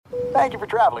Thank you for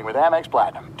traveling with Amex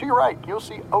Platinum. To your right, you'll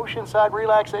see oceanside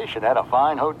relaxation at a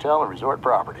fine hotel and resort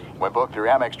property. When booked through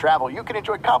Amex Travel, you can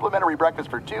enjoy complimentary breakfast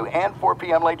for 2 and 4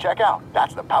 p.m. late checkout.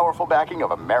 That's the powerful backing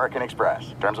of American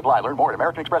Express. Terms apply. Learn more at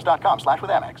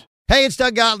americanexpress.com/withAmex. Hey, it's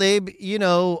Doug Gottlieb. You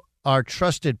know, our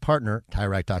trusted partner,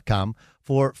 TireRack.com,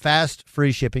 for fast,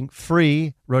 free shipping,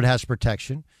 free road hazard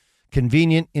protection,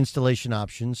 convenient installation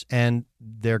options, and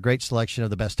their great selection of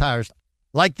the best tires,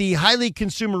 like the highly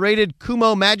consumer-rated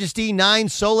Kumo Majesty 9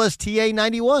 Solus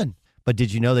TA91. But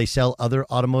did you know they sell other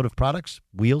automotive products?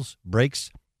 Wheels,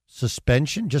 brakes,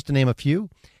 suspension, just to name a few.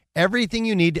 Everything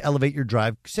you need to elevate your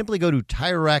drive. Simply go to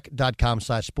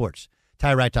TireRack.com/sports.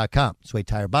 TireRack.com. It's the way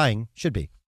tire buying should be.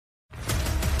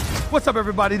 What's up,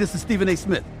 everybody? This is Stephen A.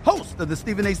 Smith, host of the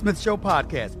Stephen A. Smith Show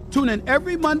podcast. Tune in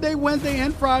every Monday, Wednesday,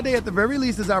 and Friday at the very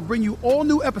least as I bring you all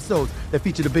new episodes that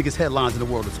feature the biggest headlines in the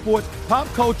world of sports, pop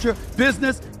culture,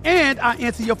 business, and I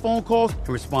answer your phone calls and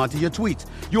respond to your tweets.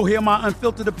 You'll hear my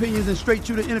unfiltered opinions and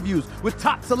straight-shooter interviews with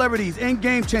top celebrities and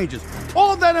game changers.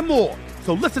 All that and more.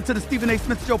 So listen to the Stephen A.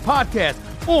 Smith Show podcast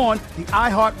on the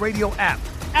iHeartRadio app,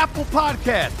 Apple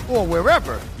Podcasts, or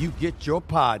wherever you get your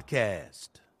podcast.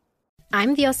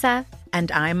 I'm Diosa.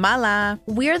 And I'm Mala.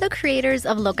 We're the creators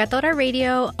of Locatora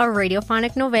Radio, a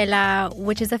radiophonic novela,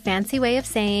 which is a fancy way of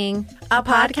saying a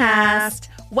podcast.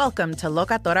 Welcome to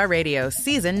Locatora Radio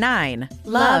Season 9.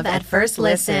 Love at First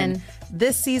Listen.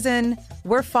 This season,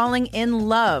 we're falling in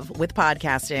love with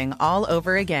podcasting all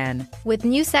over again. With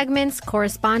new segments,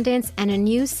 correspondence, and a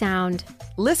new sound.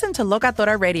 Listen to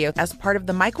Locatora Radio as part of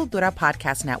the My Cultura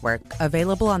Podcast Network,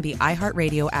 available on the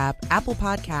iHeartRadio app, Apple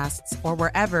Podcasts, or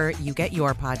wherever you get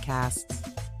your podcasts.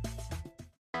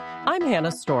 I'm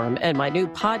Hannah Storm, and my new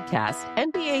podcast,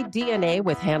 NBA DNA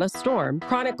with Hannah Storm,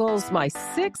 chronicles my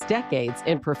 6 decades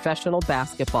in professional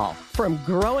basketball. From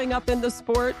growing up in the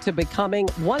sport to becoming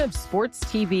one of sports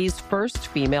TV's first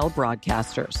female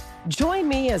broadcasters. Join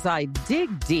me as I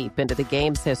dig deep into the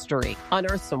game's history,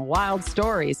 unearth some wild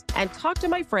stories, and talk to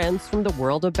my friends from the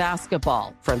world of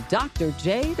basketball, from Dr.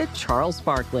 J to Charles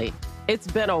Barkley. It's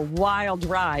been a wild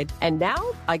ride, and now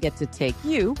I get to take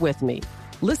you with me.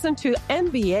 Listen to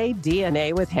NBA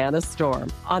DNA with Hannah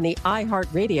Storm on the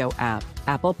iHeartRadio app,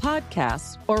 Apple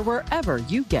Podcasts, or wherever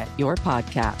you get your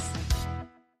podcasts.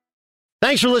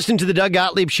 Thanks for listening to the Doug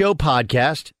Gottlieb Show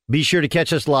podcast. Be sure to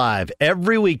catch us live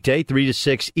every weekday, 3 to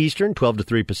 6 Eastern, 12 to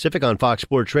 3 Pacific on Fox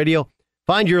Sports Radio.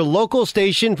 Find your local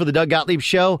station for the Doug Gottlieb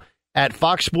Show at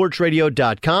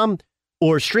foxsportsradio.com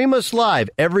or stream us live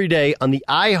every day on the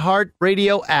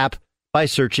iHeartRadio app by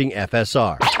searching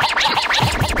FSR.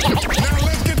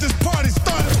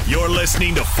 You're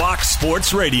listening to Fox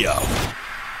Sports Radio.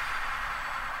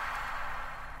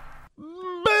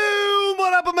 Boom!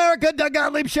 What up, America? Doug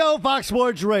Gottlieb Show, Fox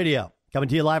Sports Radio. Coming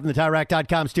to you live from the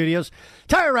TireRack.com studios.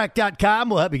 TireRack.com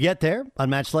will help you get there.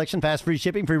 Unmatched selection, fast free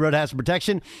shipping, free road hazard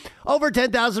protection. Over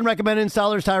 10,000 recommended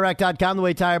installers. TireRack.com, the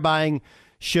way tire buying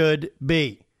should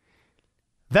be.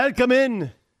 Welcome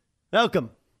in. Welcome.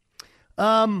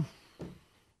 There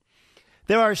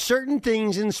are certain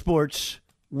things in sports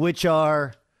which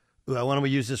are... I want to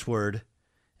use this word,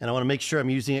 and I want to make sure I'm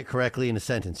using it correctly in a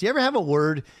sentence. You ever have a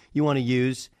word you want to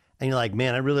use, and you're like,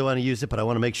 man, I really want to use it, but I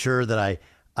want to make sure that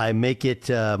I make it,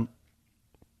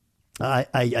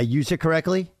 I use it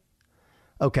correctly?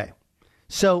 Okay.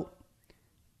 So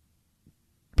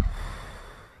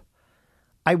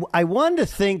I wanted to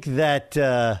think that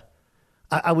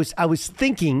I was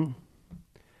thinking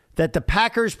that the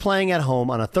Packers playing at home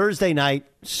on a Thursday night,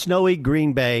 snowy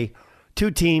Green Bay, two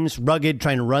teams, rugged,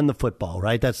 trying to run the football,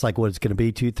 right? That's like what it's going to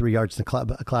be, 2-3 yards in a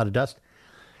cloud of dust.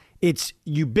 It's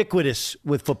ubiquitous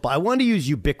with football. I wanted to use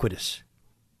ubiquitous.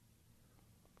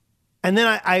 And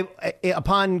then I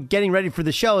upon getting ready for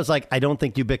the show, I was like, I don't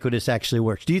think ubiquitous actually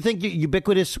works. Do you think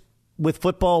ubiquitous with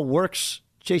football works,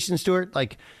 Jason Stewart?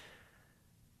 Like,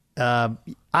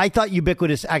 I thought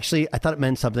ubiquitous actually, I thought it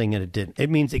meant something and it didn't. It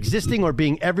means existing or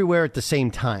being everywhere at the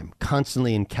same time,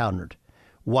 constantly encountered.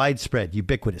 Widespread,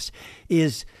 ubiquitous.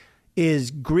 Is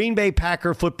Green Bay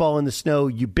Packer football in the snow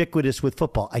ubiquitous with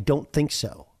football? I don't think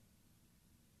so.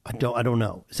 I don't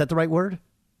know. Is that the right word?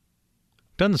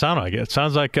 Doesn't sound like it. It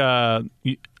sounds like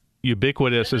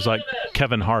ubiquitous is like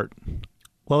Kevin Hart.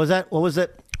 What was that? What was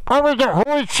it? Who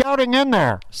was shouting in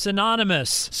there?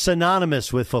 Synonymous.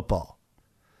 Synonymous with football.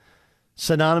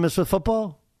 Synonymous with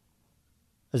football?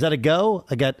 Is that a go?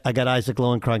 I got Isaac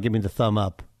Lowenkron give me the thumb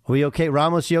up. Are we okay?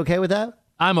 Ramos, you okay with that?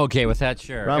 I'm okay with that,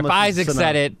 sure. Ramos if Isaac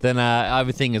said it, then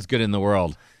everything is good in the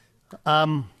world.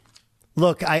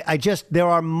 Look, I just, there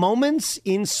are moments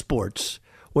in sports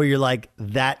where you're like,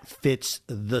 that fits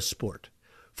the sport.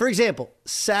 For example,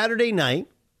 Saturday night,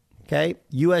 Okay?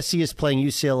 USC is playing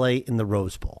UCLA in the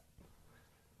Rose Bowl.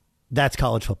 That's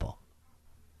college football.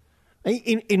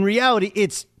 In reality,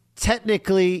 it's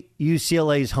technically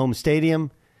UCLA's home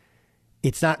stadium.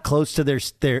 It's not close to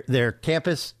their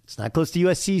campus. It's not close to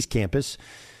USC's campus.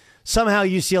 Somehow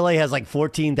UCLA has like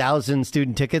 14,000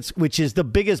 student tickets, which is the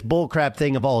biggest bullcrap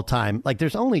thing of all time. Like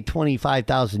there's only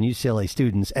 25,000 UCLA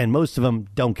students, and most of them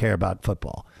don't care about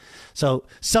football. So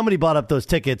somebody bought up those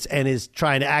tickets and is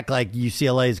trying to act like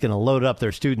UCLA is going to load up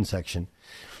their student section.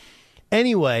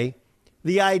 Anyway,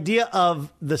 the idea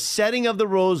of the setting of the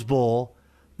Rose Bowl,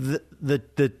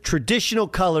 the traditional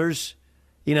colors,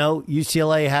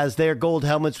 UCLA has their gold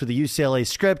helmets with the UCLA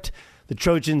script. The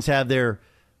Trojans have their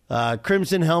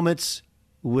crimson helmets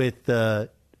with the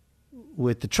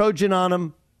Trojan on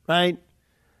them, right?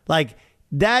 Like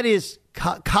that is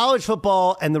college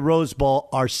football and the Rose Bowl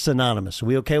are synonymous. Are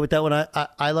we okay with that one,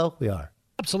 Ilo? We are.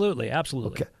 Absolutely.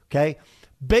 Okay.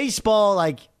 Baseball,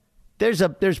 like there's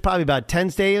probably about 10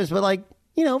 stadiums,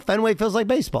 but Fenway feels like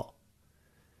baseball.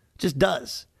 Just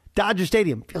does. Dodger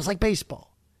Stadium feels like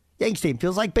baseball. Yankee Stadium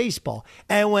feels like baseball.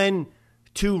 And when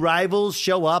two rivals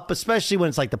show up, especially when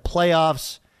it's like the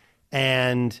playoffs,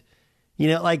 and,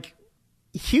 like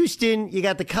Houston, you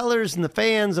got the colors and the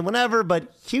fans and whatever,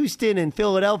 but Houston and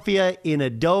Philadelphia in a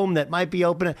dome that might be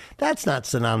open, that's not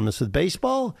synonymous with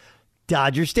baseball.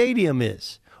 Dodger Stadium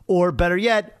is. Or better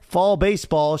yet, fall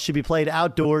baseball should be played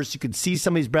outdoors. You can see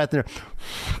somebody's breath in there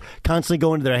constantly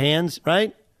going to their hands,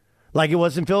 right? Like it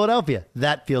was in Philadelphia.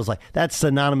 That feels like that's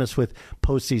synonymous with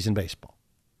postseason baseball.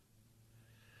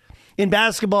 In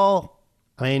basketball,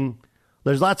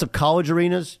 there's lots of college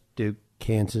arenas. Duke,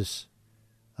 Kansas,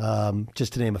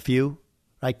 just to name a few,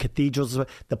 right? Cathedrals,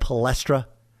 the Palestra,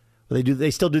 where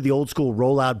they still do the old school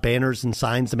rollout banners and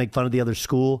signs to make fun of the other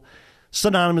school.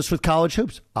 Synonymous with college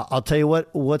hoops. I'll tell you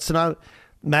what's synonymous.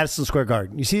 Madison Square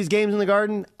Garden. You see these games in the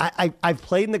Garden? I've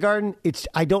played in the Garden.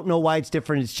 I don't know why it's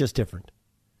different. It's just different.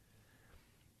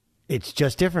 It's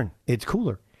just different. It's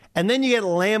cooler. And then you get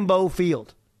Lambeau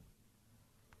Field.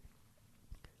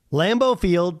 Lambeau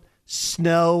Field,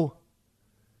 snow.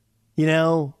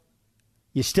 You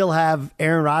still have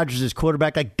Aaron Rodgers as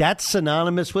quarterback. Like, that's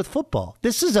synonymous with football.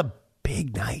 This is a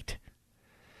big night.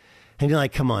 And you're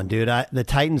like, come on, dude. The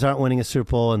Titans aren't winning a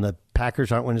Super Bowl and the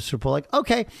Packers aren't winning a Super Bowl. Like,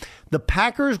 okay, the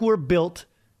Packers were built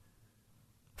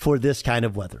for this kind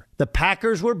of weather. The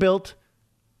Packers were built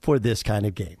for this kind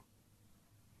of game.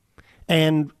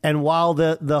 And while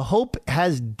the hope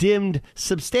has dimmed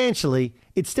substantially,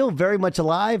 it's still very much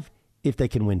alive if they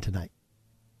can win tonight.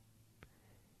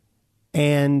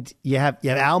 And you have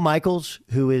Al Michaels,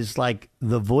 who is like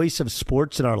the voice of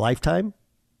sports in our lifetime.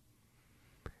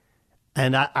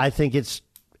 And I think it's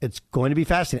going to be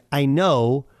fascinating. I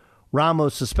know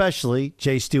Ramos especially,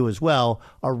 Jay Stu as well,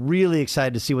 are really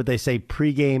excited to see what they say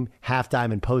pregame,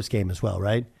 halftime, and postgame as well,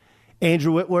 right?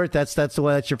 Andrew Whitworth, that's the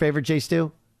one that's your favorite, Jay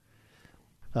Stu?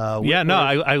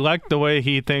 I like the way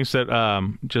he thinks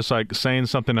that just like saying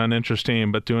something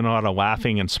uninteresting but doing a lot of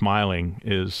laughing and smiling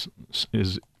is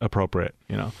appropriate.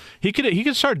 He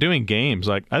could start doing games.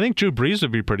 Like I think Drew Brees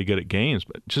would be pretty good at games,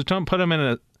 but just don't put him in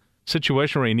a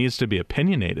situation where he needs to be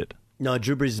opinionated. No,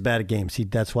 Drew Brees is bad at games.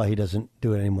 That's why he doesn't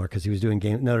do it anymore, because he was doing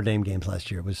Notre Dame games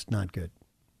last year. It was not good.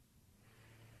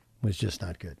 It was just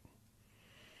not good.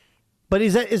 But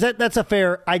that's a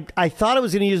fair? I thought I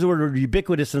was going to use the word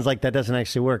ubiquitous, and it's like that doesn't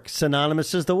actually work.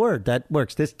 Synonymous is the word that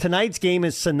works. Tonight's game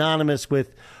is synonymous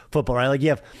with football, right? Like you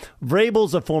have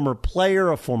Vrabel's a former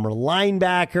player, a former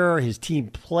linebacker. His team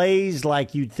plays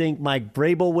like you'd think Mike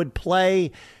Vrabel would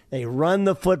play. They run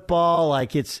the football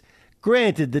like it's.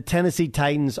 Granted, the Tennessee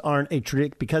Titans aren't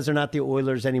because they're not the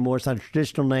Oilers anymore. It's not a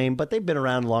traditional name, but they've been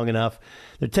around long enough.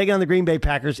 They're taking on the Green Bay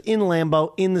Packers in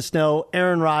Lambeau, in the snow.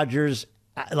 Aaron Rodgers,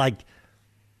 like.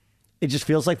 It just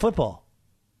feels like football.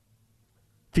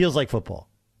 Feels like football.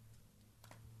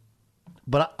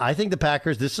 But I think the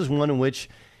Packers, this is one in which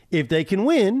if they can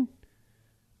win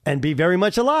and be very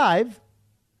much alive,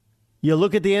 you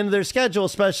look at the end of their schedule,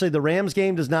 especially the Rams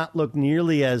game does not look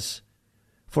nearly as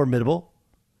formidable.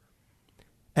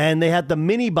 And they had the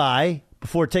mini bye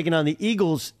before taking on the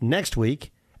Eagles next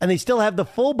week, and they still have the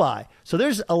full bye. So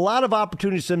there's a lot of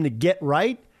opportunities for them to get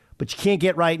right. But you can't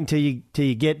get right until you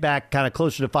get back kind of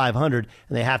closer to 500,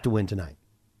 and they have to win tonight.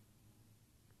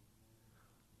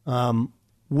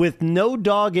 With no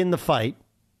dog in the fight,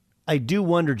 I do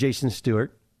wonder, Jason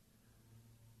Stewart,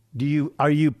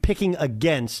 are you picking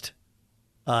against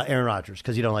Aaron Rodgers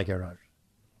because you don't like Aaron Rodgers?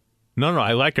 No,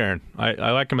 I like Aaron.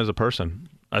 I like him as a person.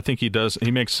 I think he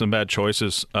makes some bad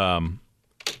choices, and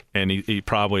he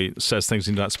probably says things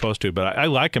he's not supposed to. But I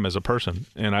like him as a person,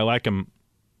 and I like him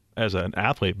as an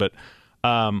athlete, but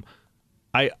I'm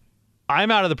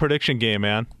out of the prediction game,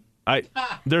 man.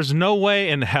 There's no way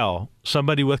in hell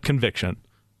somebody with conviction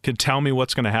can tell me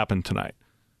what's going to happen tonight.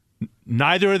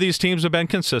 Neither of these teams have been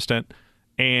consistent,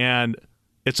 and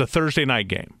it's a Thursday night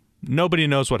game. Nobody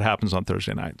knows what happens on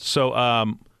Thursday night.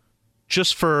 So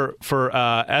just for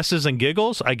S's and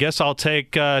giggles, I guess I'll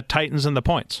take Titans and the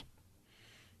points.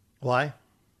 Why?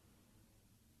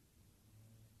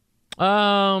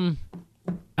 Am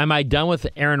I done with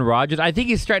Aaron Rodgers? I think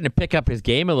he's starting to pick up his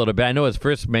game a little bit. I know his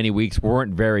first many weeks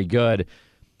weren't very good.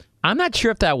 I'm not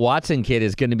sure if that Watson kid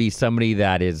is going to be somebody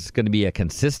that is going to be a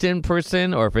consistent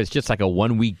person or if it's just like a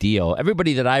 1 week deal.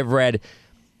 Everybody that I've read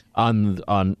in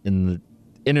the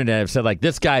internet have said, like,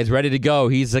 this guy's ready to go.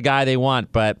 He's the guy they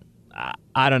want, but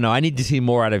I don't know. I need to see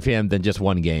more out of him than just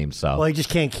one game. So, well, he just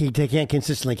can't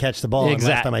consistently catch the ball.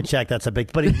 Exactly. Last time I checked, that's a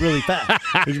big. But he's really fast.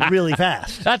 He's really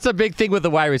fast. That's a big thing with the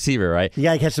wide receiver, right? You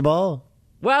got to catch the ball.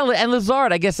 Well, and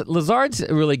Lazard, I guess Lazard's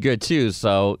really good too.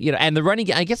 So, and the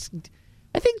running,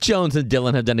 I think Jones and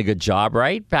Dillon have done a good job,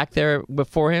 right, back there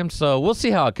before him. So we'll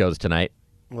see how it goes tonight.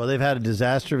 Well, they've had a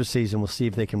disaster of a season. We'll see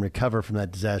if they can recover from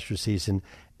that disastrous season.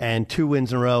 And 2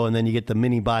 wins in a row, and then you get the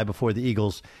mini bye before the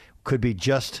Eagles. Could be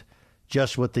just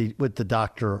what the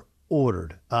doctor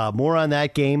ordered. More on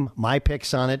that game, my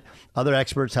picks on it. Other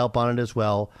experts help on it as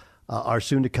well. Are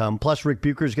soon to come. Plus, Rick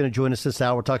Bucher is going to join us this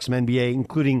hour. We'll talk some NBA,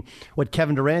 including what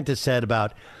Kevin Durant has said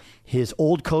about his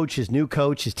old coach, his new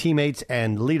coach, his teammates,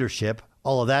 and leadership.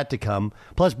 All of that to come.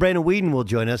 Plus, Brandon Weeden will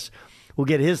join us. We'll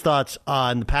get his thoughts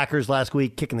on the Packers last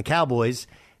week kicking the Cowboys,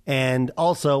 and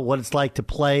also what it's like to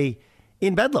play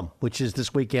in Bedlam, which is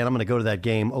this weekend. I'm going to go to that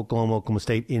game, Oklahoma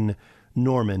State in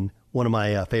Norman, one of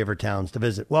my favorite towns to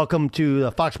visit. Welcome to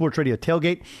the Fox Sports Radio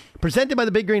Tailgate, presented by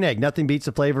the Big Green Egg. Nothing beats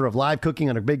the flavor of live cooking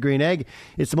on a Big Green Egg.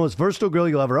 It's the most versatile grill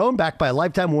you'll ever own, backed by a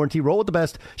lifetime warranty. Roll with the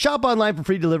best. Shop online for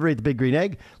free delivery at the Big Green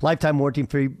Egg. Lifetime warranty,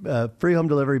 free home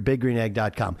delivery,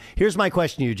 BigGreenEgg.com. Here's my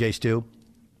question to you, Jay Stu.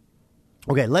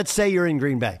 Okay, let's say you're in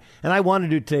Green Bay, and I want to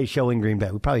do today's show in Green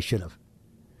Bay. We probably should have.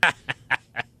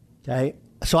 Okay,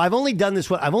 so I've only done the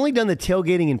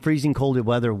tailgating in freezing cold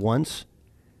weather once.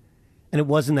 And it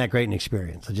wasn't that great an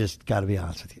experience. I just got to be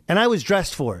honest with you. And I was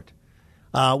dressed for it.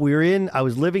 I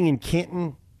was living in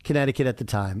Canton, Connecticut at the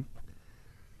time.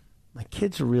 My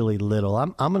kids are really little.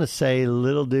 I'm going to say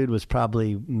little dude was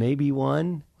probably maybe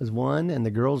one, and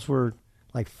the girls were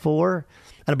like 4.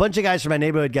 And a bunch of guys from my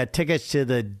neighborhood got tickets to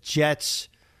the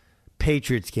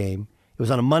Jets-Patriots game. It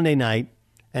was on a Monday night.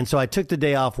 And so I took the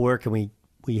day off work, and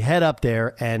we head up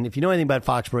there. And if you know anything about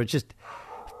Foxborough, it's just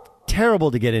terrible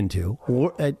to get into,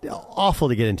 awful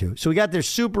to get into. So we got there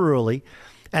super early,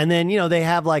 and then they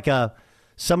have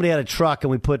somebody had a truck,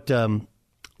 and we put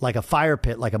like a fire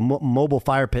pit, like a mobile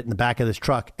fire pit in the back of this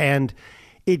truck, and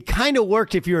it kind of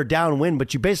worked if you were downwind,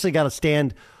 but you basically got to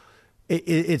stand.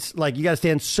 It's like you got to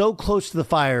stand so close to the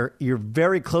fire, you're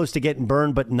very close to getting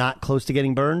burned, but not close to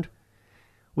getting burned.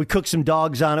 We cooked some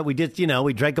dogs on it. We did,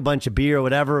 we drank a bunch of beer or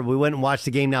whatever. We went and watched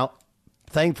the game. Now,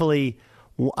 thankfully,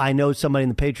 I know somebody in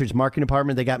the Patriots marketing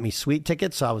department. They got me suite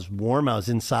tickets, so I was warm. I was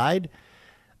inside,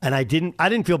 and I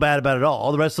didn't feel bad about it at all.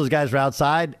 All the rest of those guys were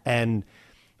outside, and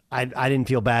I didn't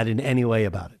feel bad in any way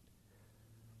about it.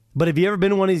 But have you ever been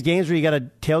to one of these games where you got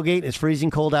a tailgate and it's freezing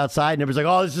cold outside, and everybody's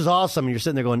like, "Oh, this is awesome," and you're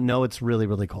sitting there going, "No, it's really,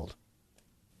 really cold."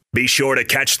 Be sure to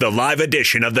catch the live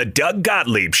edition of the Doug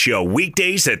Gottlieb Show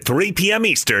weekdays at 3 p.m.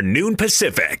 Eastern, noon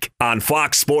Pacific, on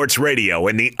Fox Sports Radio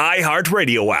and the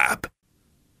iHeartRadio app.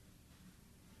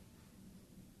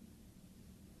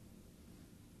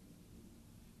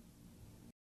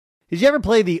 Did you ever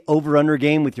play the over-under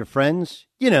game with your friends?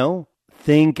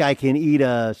 Think I can eat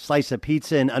a slice of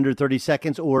pizza in under 30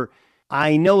 seconds, or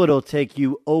I know it'll take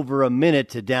you over a minute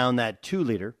to down that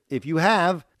 2-liter. If you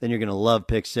have, then you're going to love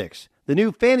Pick 6, the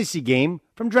new fantasy game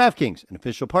from DraftKings, an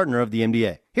official partner of the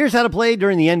NBA. Here's how to play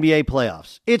during the NBA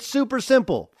playoffs. It's super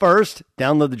simple. First,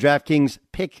 download the DraftKings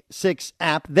Pick 6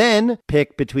 app, then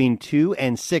pick between 2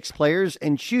 and 6 players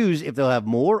and choose if they'll have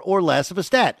more or less of a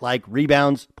stat, like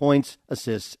rebounds, points,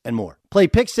 assists, and more. Play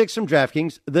Pick 6 from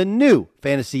DraftKings, the new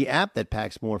fantasy app that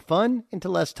packs more fun into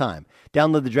less time.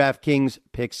 Download the DraftKings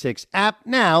Pick 6 app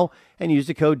now and use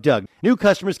the code Doug. New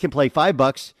customers can play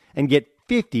 $5 and get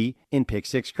 50 in Pick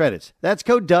 6 credits. That's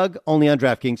code Doug, only on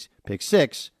DraftKings. Pick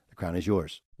 6, the crown is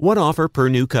yours. One offer per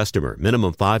new customer.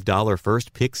 Minimum $5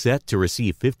 first pick set to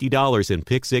receive $50 in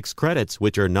Pick 6 credits,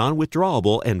 which are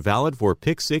non-withdrawable and valid for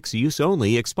Pick 6 use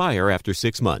only. Expire after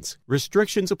 6 months.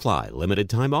 Restrictions apply. Limited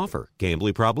time offer.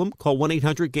 Gambling problem? Call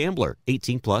 1-800-GAMBLER.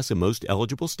 18 plus in most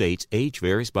eligible states. Age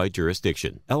varies by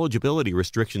jurisdiction. Eligibility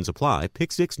restrictions apply.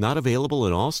 Pick 6 not available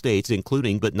in all states,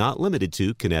 including but not limited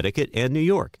to Connecticut and New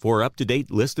York. For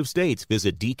up-to-date list of states,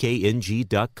 visit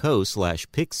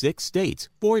dkng.co/pick6states.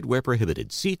 Void where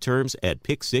prohibited. See terms at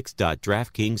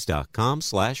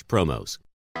pick6.draftkings.com/promos.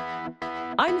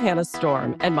 I'm Hannah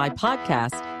Storm, and my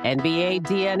podcast, NBA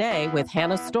DNA with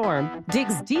Hannah Storm,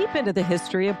 digs deep into the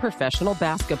history of professional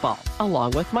basketball,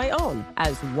 along with my own,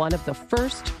 as one of the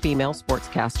first female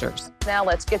sportscasters. Now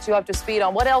let's get you up to speed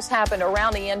on what else happened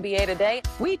around the NBA today.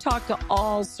 We talk to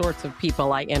all sorts of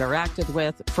people I interacted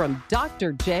with, from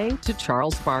Dr. J to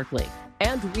Charles Barkley,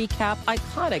 and recap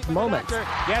iconic moments.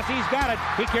 Yes, he's got it.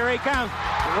 Here he comes.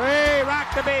 Way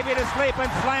rock the baby to sleep and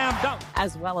slam dunk.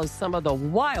 As well as some of the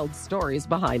wild stories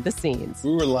behind the scenes.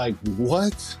 We were like,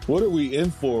 what? What are we in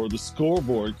for? The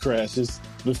scoreboard crashes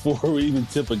before we even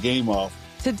tip a game off.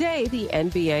 Today, the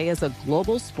NBA is a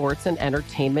global sports and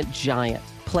entertainment giant.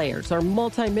 Players are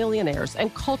multimillionaires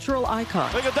and cultural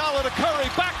icons. Iguodala to Curry,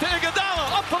 back to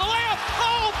Iguodala, up for the layup.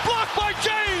 Oh, blocked by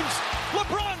James.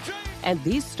 LeBron James. And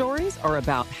these stories are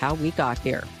about how we got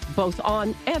here, both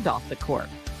on and off the court.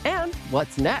 And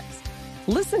what's next?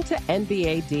 Listen to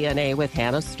NBA DNA with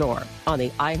Hannah Storm on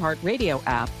the iHeartRadio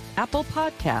app, Apple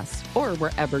Podcasts, or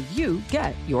wherever you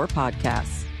get your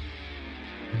podcasts.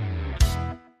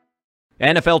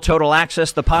 NFL Total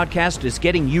Access, the podcast, is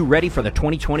getting you ready for the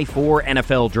 2024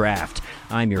 NFL Draft.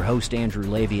 I'm your host, Andrew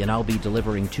Levy, and I'll be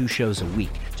delivering 2 shows a week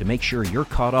to make sure you're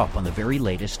caught up on the very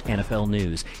latest NFL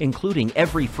news, including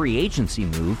every free agency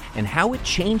move and how it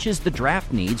changes the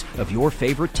draft needs of your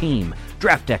favorite team.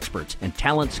 Draft experts and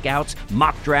talent scouts,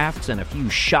 mock drafts, and a few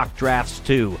shock drafts,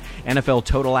 too. NFL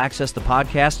Total Access, the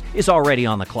podcast, is already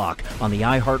on the clock on the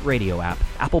iHeartRadio app,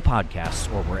 Apple Podcasts,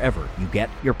 or wherever you get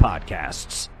your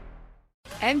podcasts.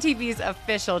 MTV's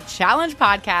official Challenge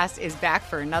podcast is back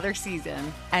for another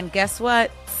season. And guess what?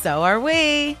 So are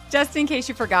we. Just in case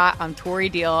you forgot, I'm Tori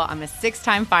Deal. I'm a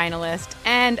 6-time finalist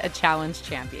and a Challenge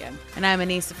champion. And I'm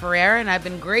Anissa Ferreira, and I've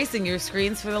been gracing your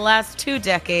screens for the last 2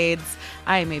 decades.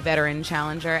 I am a veteran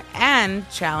challenger and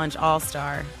Challenge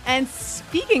All-Star. And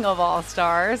speaking of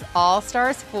All-Stars,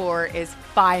 All-Stars 4 is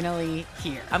finally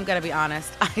here. I'm going to be honest.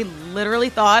 I literally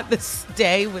thought this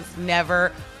day was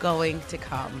never going to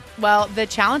come. Well, the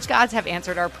Challenge gods have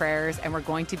answered our prayers, and we're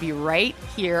going to be right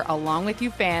here along with you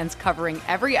fans covering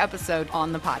every episode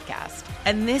on the podcast.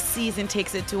 And this season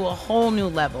takes it to a whole new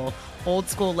level. Old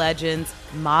school legends,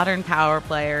 modern power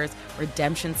players,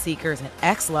 redemption seekers, and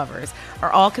ex-lovers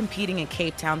are all competing in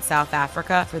Cape Town, South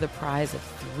Africa for the prize of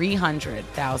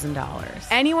 $300,000.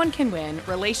 Anyone can win,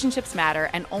 relationships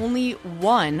matter, and only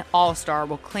one All-Star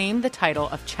will claim the title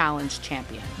of Challenge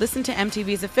champion. Listen to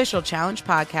MTV's official Challenge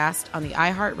podcast on the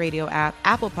iHeartRadio app,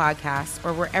 Apple Podcasts,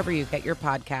 or wherever you get your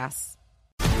podcasts.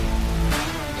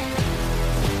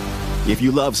 If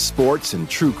you love sports and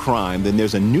true crime, then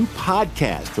there's a new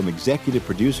podcast from executive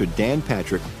producer Dan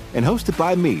Patrick and hosted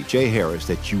by me, Jay Harris,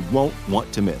 that you won't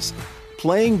want to miss.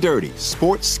 Playing Dirty: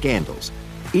 Sports Scandals.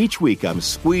 Each week, I'm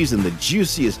squeezing the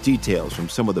juiciest details from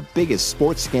some of the biggest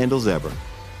sports scandals ever.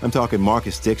 I'm talking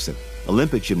Marcus Dixon,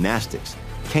 Olympic gymnastics,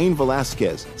 Cain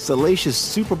Velasquez, salacious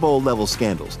Super Bowl-level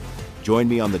scandals. Join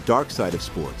me on the dark side of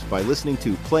sports by listening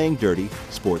to Playing Dirty: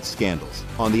 Sports Scandals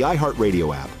on the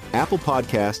iHeartRadio app, Apple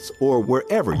Podcasts, or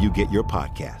wherever you get your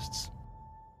podcasts.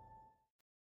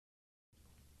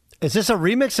 Is this a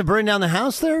remix of Burn Down the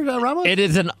House there, Ramos? It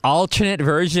is an alternate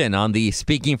version on the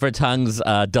Speaking for Tongues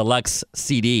deluxe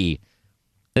CD.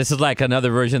 This is like another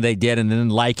version they did and didn't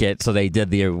like it, so they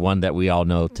did the one that we all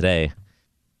know today.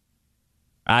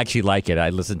 I actually like it.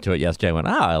 I listened to it yesterday and went,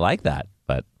 oh, I like that.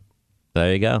 But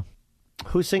there you go.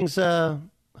 Who sings that?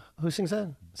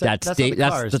 That's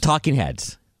the Talking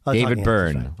Heads. Oh, David Talking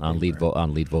Byrne Heads, right.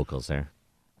 on lead vocals there.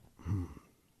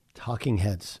 Talking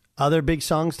Heads. Other big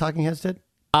songs Talking Heads did?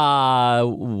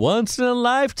 Once in a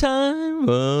Lifetime.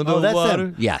 That's water.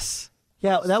 them. Yes.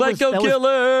 Yeah, that Psycho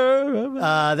Killer.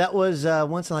 That was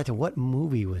Once in a Lifetime. What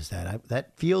movie was that?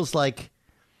 That feels like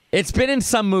it's been in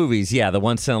some movies. Yeah, the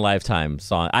Once in a Lifetime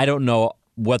song. I don't know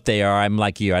what they are. I'm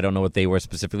like you. I don't know what they were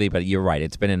specifically, but you're right.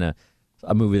 It's been in a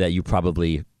movie that you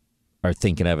probably are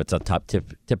thinking of. It's a top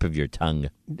tip of your tongue.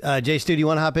 Jay Stu, do you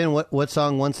want to hop in? What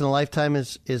song Once in a Lifetime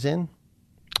is in?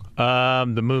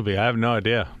 The movie. I have no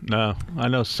idea. No, I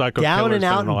know Psycho Down Killer's and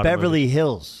Out in Beverly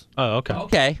Hills. Oh, okay.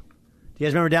 Okay. Do you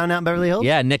guys remember Down and Out in Beverly Hills?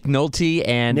 Yeah, Nick Nolte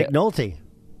and Nick Nolte.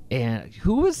 And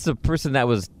who was the person that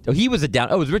was? Oh, he was a down.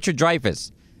 Oh, it was Richard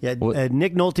Dreyfuss. Yeah,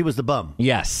 Nick Nolte was the bum.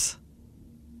 Yes.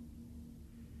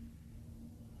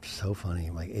 So funny,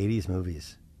 like 80s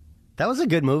movies. That was a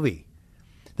good movie.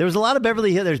 There was a lot of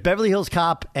Beverly Hills. There's Beverly Hills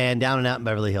Cop and Down and Out in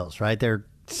Beverly Hills, right? They're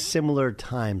similar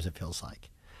times, it feels like.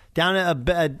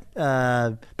 Beverly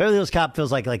Hills Cop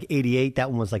feels like 88. That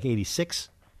one was like 86.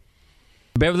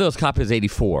 Beverly Hills Cop is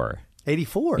 84.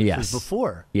 84? Yes. It was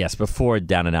before. Yes, before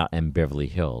Down and Out and Beverly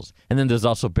Hills. And then there's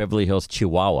also Beverly Hills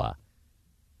Chihuahua.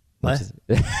 What?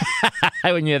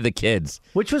 When you have the kids.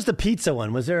 Which was the pizza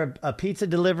one? Was there a pizza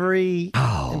delivery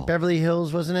in Beverly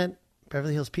Hills, wasn't it?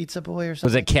 Beverly Hills Pizza Boy or something?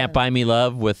 Was it Can't Buy Me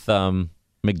Love with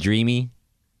McDreamy?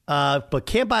 But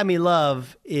Can't Buy Me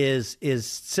Love is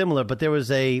similar, but there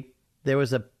was a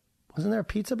wasn't there a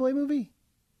Pizza Boy movie?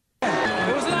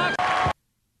 It was not.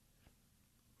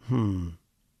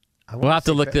 We'll have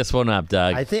to look this one up,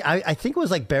 Doug. I think it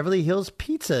was like Beverly Hills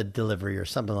Pizza Delivery or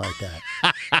something like that.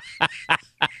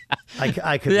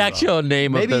 I could the be actual wrong.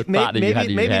 name of the thought that you had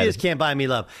in your maybe head. it is Can't Buy Me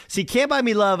Love. See, Can't Buy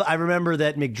Me Love, I remember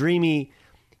that McDreamy,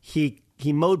 he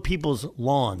mowed people's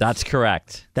lawns. That's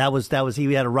correct. That was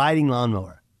he had a riding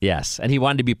lawnmower. Yes, and he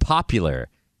wanted to be popular,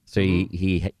 so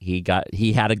he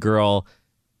had a girl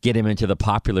get him into the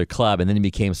popular club, and then he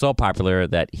became so popular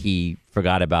that he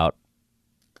forgot about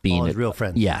being all his real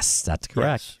friends. Yes, that's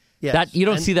correct. Yes. That you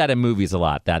don't see that in movies a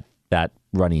lot. That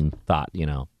running thought,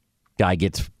 guy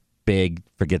gets big,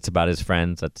 forgets about his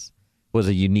friends. Was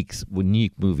a unique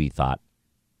movie thought.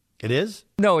 It is?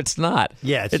 No, it's not.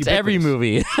 Yeah, it's every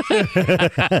movie. That's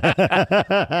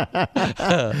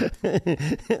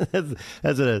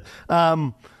what it is.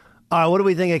 All right, what do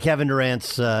we think of Kevin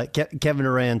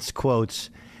Durant's quotes?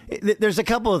 There's a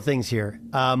couple of things here.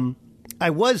 I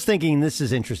was thinking this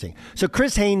is interesting. So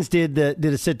Chris Haynes did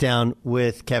a sit down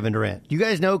with Kevin Durant. You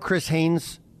guys know Chris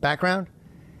Haynes' background?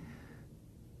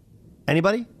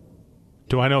 Anybody?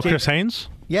 Do I know Chris Haynes?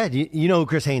 Yeah, you know who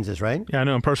Chris Haynes is, right? Yeah, I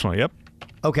know him personally. Yep.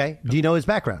 Okay. Do you know his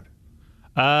background?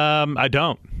 I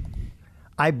don't.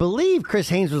 I believe Chris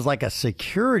Haynes was like a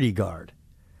security guard,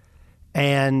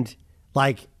 and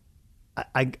like,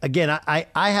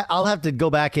 I'll have to go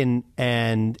back and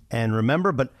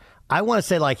remember, but I want to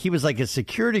say like he was like a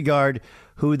security guard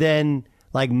who then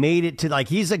like made it to like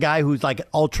he's a guy who's like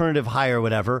alternative hire or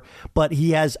whatever, but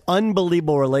he has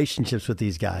unbelievable relationships with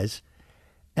these guys,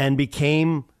 and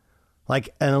became like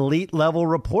an elite level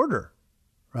reporter,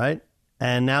 right?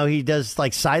 And now he does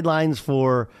like sidelines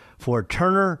for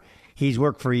Turner. He's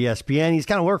worked for ESPN. He's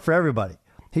kind of worked for everybody.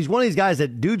 He's one of these guys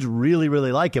that dudes really,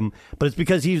 really like him, but it's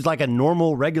because he's like a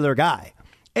normal, regular guy.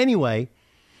 Anyway,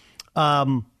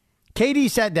 KD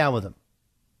sat down with him,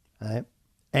 right?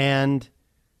 And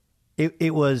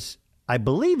it was, I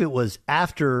believe it was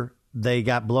after they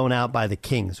got blown out by the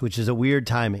Kings, which is a weird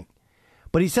timing.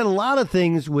 But he said a lot of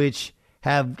things which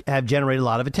have generated a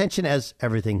lot of attention, as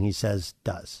everything he says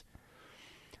does.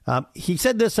 He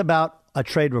said this about a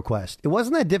trade request. It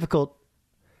wasn't that difficult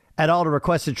at all to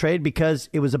request a trade because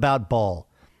it was about ball.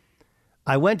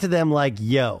 I went to them like,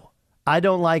 yo, I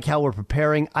don't like how we're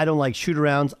preparing. I don't like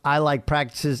shoot-arounds. I like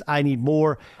practices. I need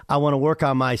more. I want to work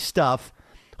on my stuff.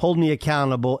 Hold me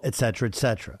accountable, etc.,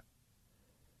 etc.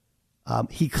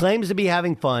 He claims to be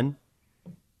having fun.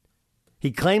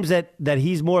 He claims that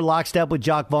he's more lockstep with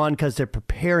Jacque Vaughn because they're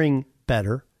preparing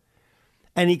better.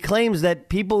 And he claims that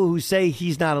people who say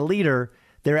he's not a leader,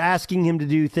 they're asking him to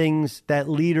do things that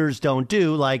leaders don't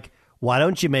do, like, why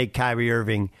don't you make Kyrie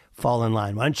Irving fall in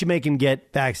line? Why don't you make him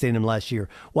get vaccinated him last year?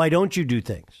 Why don't you do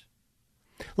things?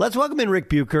 Let's welcome in Rick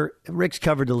Bucher. Rick's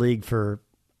covered the league for,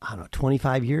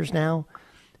 25 years now,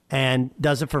 and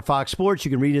does it for Fox Sports.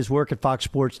 You can read his work at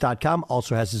foxsports.com.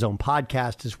 Also has his own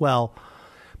podcast as well.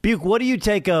 Buch, what do you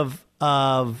take of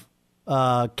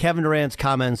Kevin Durant's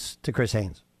comments to Chris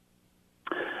Haynes?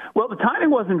 Well, the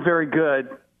timing wasn't very good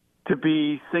to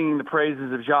be singing the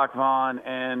praises of Jacque Vaughn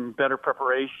and better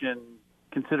preparation,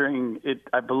 considering it.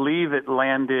 I believe it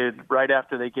landed right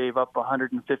after they gave up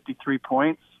 153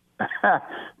 points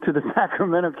to the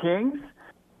Sacramento Kings.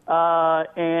 So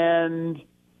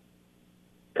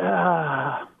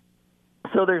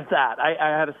there's that.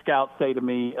 I had a scout say to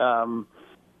me,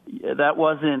 that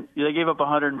wasn't, they gave up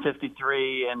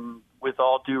 153, and with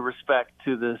all due respect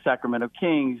to the Sacramento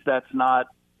Kings, that's not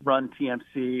Run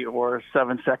TMC or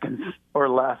 7 seconds or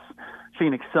less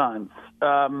Phoenix Suns.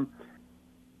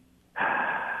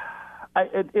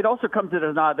 It also comes at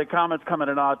the comments come at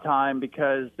an odd time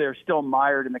because they're still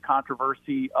mired in the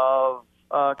controversy of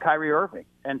Kyrie Irving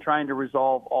and trying to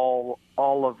resolve all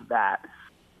of that.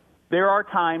 There are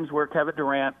times where Kevin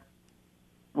Durant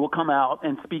will come out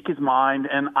and speak his mind,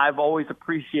 and I've always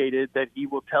appreciated that he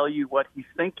will tell you what he's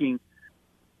thinking.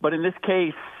 But in this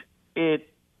case,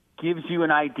 it gives you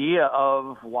an idea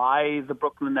of why the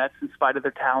Brooklyn Nets, in spite of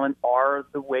their talent, are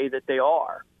the way that they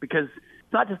are. Because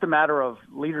it's not just a matter of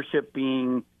leadership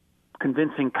being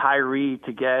convincing Kyrie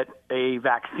to get a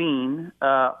vaccine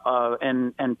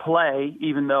and play,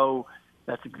 even though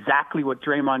that's exactly what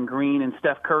Draymond Green and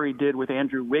Steph Curry did with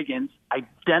Andrew Wiggins.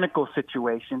 Identical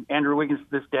situation. Andrew Wiggins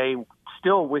to this day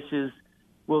still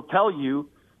will tell you,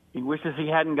 he wishes he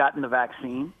hadn't gotten the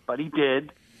vaccine, but he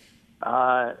did.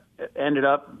 Ended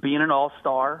up being an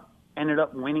all-star, ended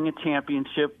up winning a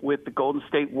championship with the Golden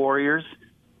State Warriors,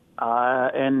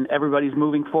 and everybody's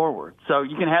moving forward. So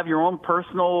you can have your own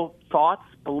personal thoughts,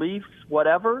 beliefs,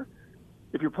 whatever.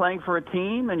 If you're playing for a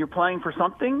team and you're playing for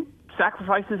something,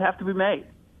 sacrifices have to be made,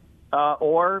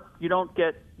 or you don't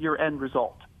get your end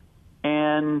result.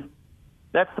 And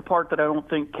that's the part that I don't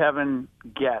think Kevin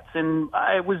gets. And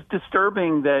it was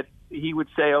disturbing that he would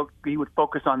say he would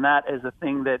focus on that as a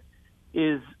thing that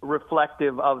is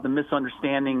reflective of the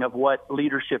misunderstanding of what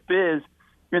leadership is.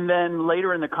 And then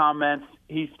later in the comments,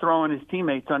 he's throwing his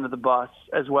teammates under the bus,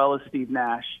 as well as Steve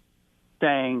Nash,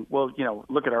 saying, well,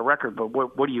 look at our record, but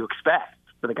what do you expect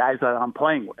for the guys that I'm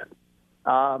playing with?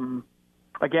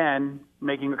 Again,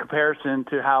 making a comparison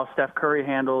to how Steph Curry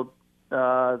handled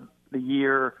the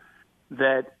year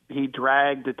that he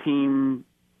dragged the team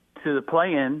to the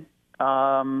play-in.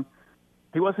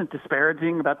 He wasn't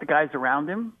disparaging about the guys around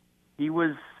him. He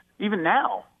was, even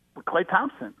now, with Klay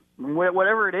Thompson,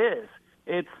 whatever it is,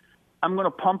 I'm going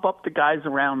to pump up the guys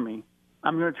around me.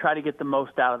 I'm going to try to get the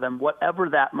most out of them, whatever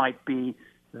that might be.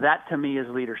 That, to me, is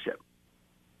leadership.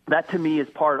 That, to me, is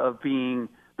part of being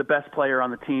the best player on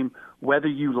the team, whether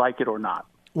you like it or not.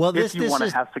 Well, if you want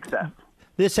to have success.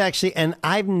 This actually, and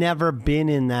I've never been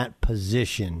in that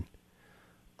position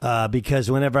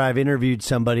because whenever I've interviewed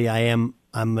somebody, I'm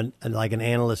like an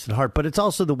analyst at heart, but it's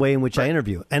also the way in which I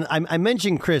interview. And I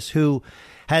mentioned Chris, who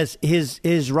has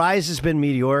his rise has been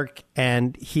meteoric,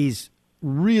 and he's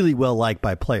really well liked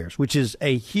by players, which is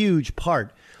a huge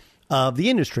part of the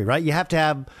industry, right? You have to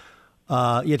have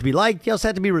you have to be liked. You also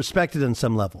have to be respected on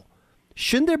some level.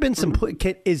 Shouldn't there have been some?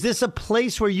 Is this a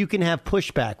place where you can have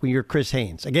pushback when you're Chris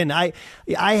Haynes? Again, I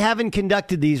haven't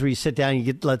conducted these where you sit down and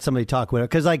you let somebody talk with it,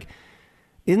 because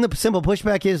isn't the simple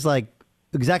pushback is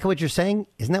exactly what you're saying?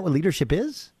 Isn't that what leadership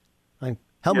is?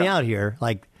 Help me out here.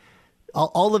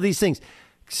 All of these things,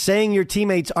 saying your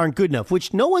teammates aren't good enough,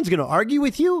 which no one's going to argue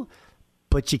with you,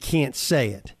 but you can't say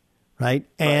it, right?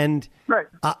 And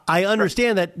I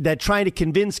understand that trying to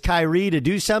convince Kyrie to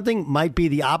do something might be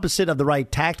the opposite of the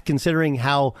right tact, considering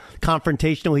how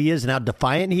confrontational he is and how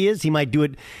defiant he is. He might do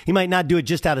it. He might not do it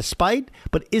just out of spite,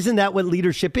 but isn't that what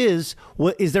leadership is?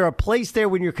 Is there a place there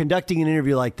when you're conducting an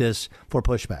interview like this for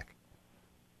pushback?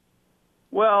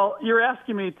 Well, you're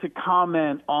asking me to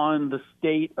comment on the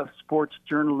state of sports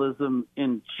journalism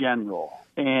in general,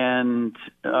 and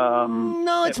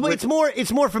no,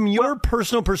 it's more from your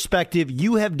personal perspective.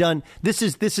 You have done this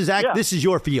is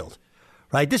your field,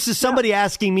 right? This is somebody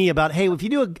asking me about, hey, if you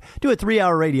do a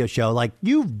 3-hour radio show,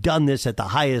 you've done this at the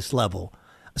highest level,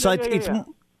 so you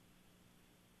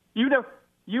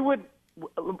would,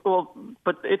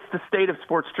 but it's the state of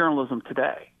sports journalism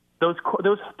today. Those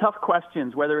tough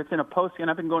questions, whether it's in a post, and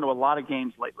I've been going to a lot of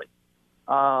games lately,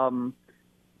 and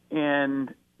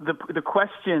the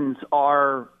questions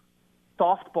are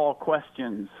softball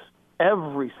questions.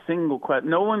 Every single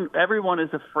question. Everyone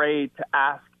is afraid to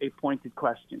ask a pointed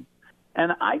question,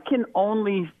 and I can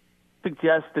only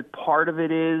suggest that part of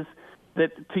it is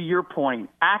that, to your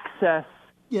point, access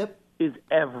is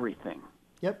everything.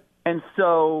 Yep, and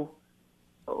so.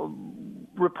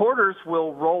 Reporters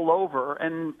will roll over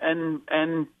and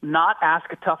not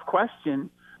ask a tough question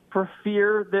for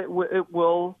fear that it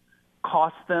will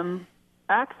cost them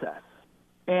access,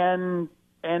 and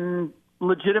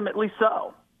legitimately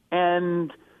so.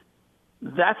 And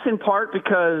that's in part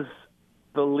because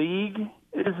the league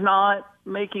is not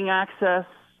making access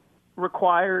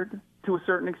required to a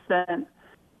certain extent.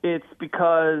 It's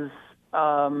because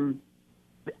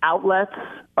the outlets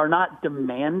are not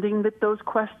demanding that those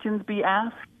questions be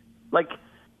asked.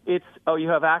 You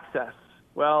have access.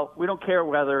 Well, we don't care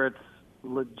whether it's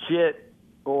legit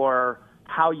or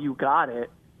how you got it.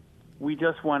 We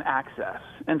just want access.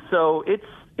 And so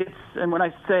and when I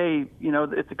say,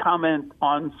 it's a comment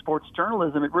on sports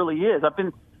journalism, it really is.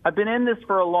 I've been in this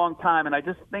for a long time, and I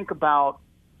just think about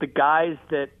the guys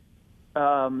that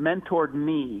mentored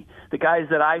me, the guys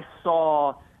that I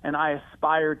saw and I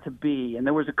aspired to be. And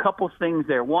there was a couple things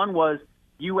there. One was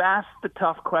you asked the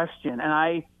tough question, and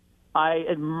I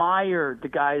admired the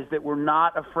guys that were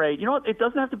not afraid. You know what? It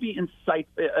doesn't have to be incite,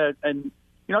 and you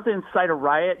don't have to incite a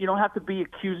riot. You don't have to be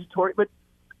accusatory, but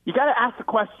you got to ask the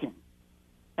question.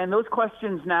 And those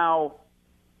questions now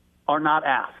are not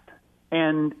asked.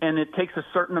 And it takes a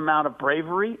certain amount of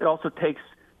bravery. It also takes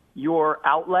your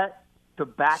outlet to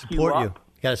back you up.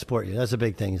 You got to support you. That's a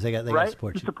big thing. They got to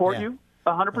support you. Support you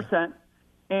 100%.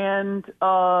 And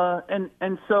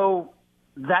so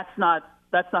that's not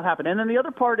happening. And then the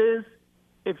other part is,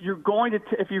 if you're going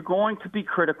to be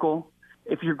critical,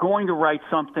 if you're going to write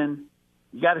something,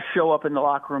 you got to show up in the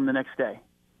locker room the next day.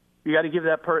 You got to give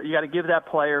that you got to give that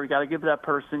player, you got to give that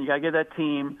person, you got to give that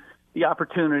team the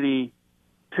opportunity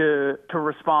to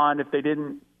respond if they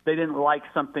didn't like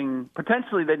something.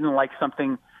 Potentially they didn't like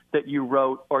something that you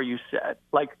wrote or you said.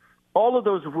 Like, all of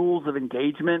those rules of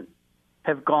engagement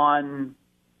have gone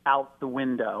out the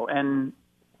window. And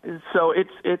so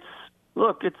it's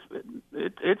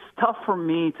tough for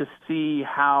me to see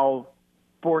how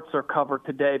sports are covered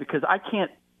today, because I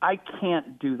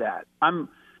can't do that. I'm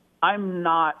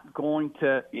not going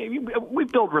to. We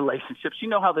build relationships. You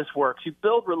know how this works. You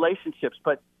build relationships,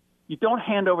 but you don't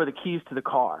hand over the keys to the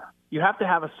car. You have to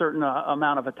have a certain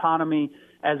amount of autonomy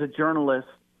as a journalist,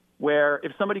 where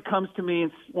if somebody comes to me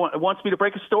and wants me to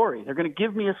break a story, they're going to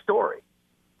give me a story,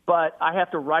 but I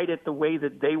have to write it the way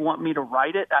that they want me to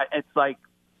write it. It's like,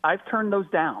 I've turned those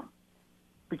down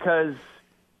because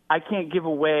I can't give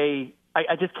away.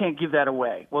 I just can't give that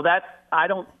away. Well,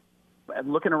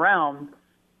 looking around,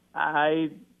 I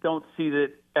don't see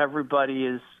that everybody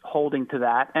is holding to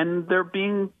that, and they're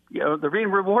being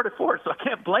rewarded for it. So I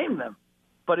can't blame them,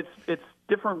 but it's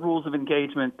different rules of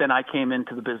engagement than I came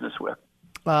into the business with.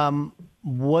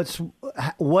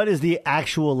 What is the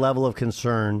actual level of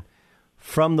concern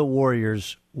from the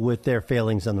Warriors with their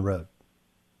failings on the road?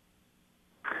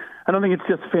 I don't think it's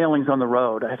just failings on the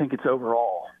road. I think it's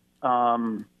overall.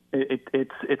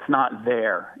 It's not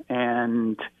there,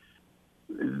 and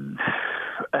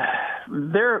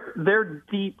they're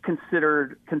deep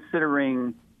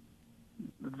considering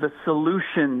the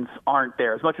solutions aren't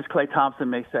there. As much as Klay Thompson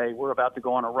may say, we're about to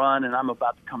go on a run and I'm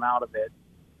about to come out of it,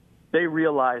 they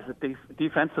realize that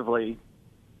defensively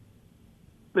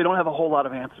they don't have a whole lot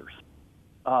of answers.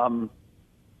 Klay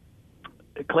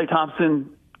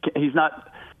Thompson, he's not.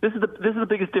 This is the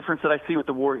biggest difference that I see with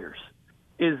the Warriors,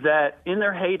 is that in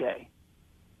their heyday,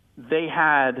 they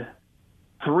had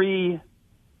 3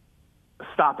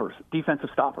 stoppers, defensive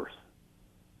stoppers: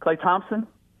 Klay Thompson,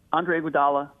 Andre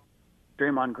Iguodala,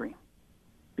 Draymond Green.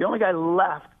 The only guy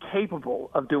left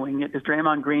capable of doing it is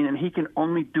Draymond Green, and he can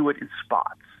only do it in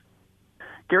spots.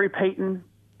 Gary Payton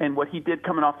and what he did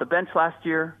coming off the bench last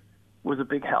year was a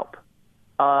big help.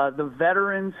 The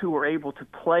veterans who were able to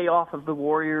play off of the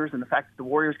Warriors, and the fact that the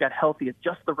Warriors got healthy at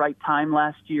just the right time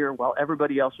last year while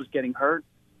everybody else was getting hurt,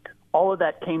 all of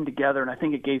that came together, and I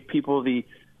think it gave people the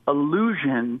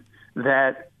illusion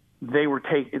that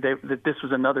that this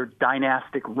was another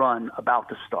dynastic run about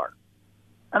to start.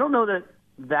 I don't know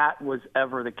that was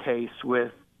ever the case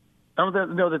with. I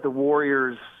don't know that the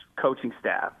Warriors coaching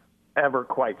staff ever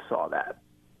quite saw that.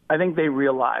 I think they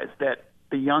realized that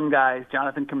the young guys,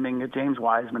 Jonathan Kuminga, James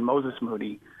Wiseman, Moses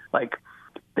Moody,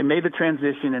 they made the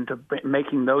transition into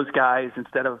making those guys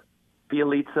instead of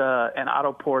Bielitsa and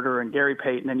Otto Porter and Gary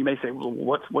Payton. And you may say, well,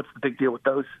 what's the big deal with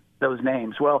those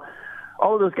names? Well,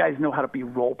 all of those guys know how to be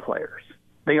role players.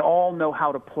 They all know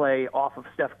how to play off of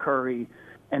Steph Curry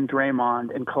and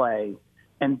Draymond and Klay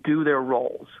and do their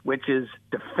roles, which is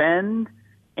defend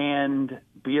and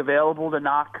be available to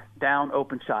knock down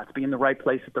open shots, be in the right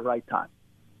place at the right time.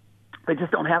 They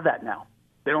just don't have that now.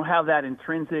 They don't have that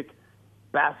intrinsic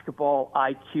basketball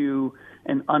IQ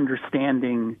and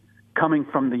understanding coming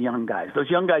from the young guys. Those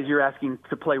young guys you're asking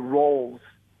to play roles,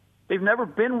 they've never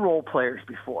been role players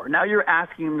before. Now you're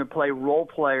asking them to play role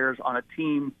players on a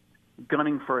team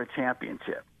gunning for a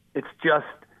championship.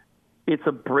 It's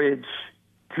a bridge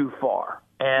too far.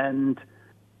 And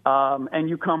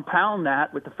you compound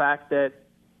that with the fact that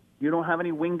you don't have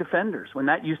any wing defenders when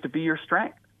that used to be your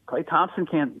strength. Klay Thompson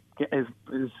is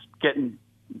getting,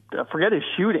 forget his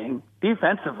shooting,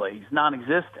 defensively, he's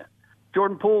non-existent.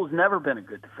 Jordan Poole has never been a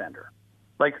good defender.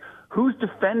 Who's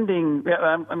defending?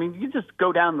 I mean, you just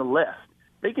go down the list.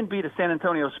 They can beat a San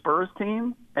Antonio Spurs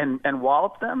team and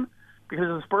wallop them because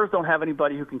the Spurs don't have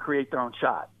anybody who can create their own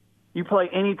shot. You play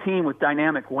any team with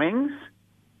dynamic wings,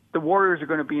 the Warriors are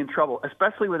going to be in trouble,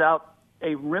 especially without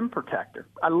a rim protector.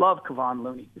 I love Kevon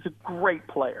Looney. He's a great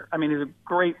player. I mean, he's a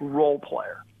great role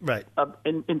player. Right.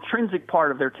 An intrinsic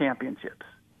part of their championships.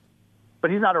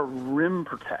 But he's not a rim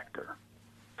protector.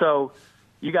 So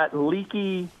you got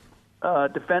leaky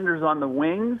defenders on the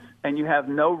wings and you have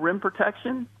no rim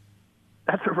protection,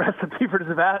 that's a recipe for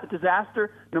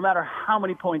disaster, no matter how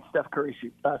many points Steph Curry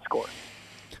scores.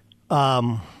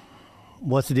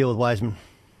 What's the deal with Wiseman?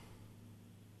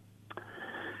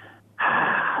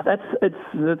 That's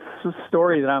a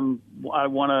story that I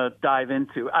want to dive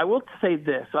into. I will say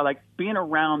this: I like being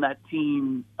around that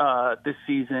team this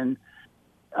season.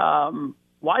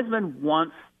 Wiseman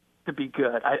wants to be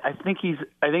good. I think he's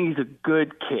a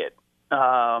good kid.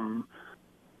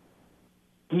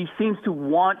 He seems to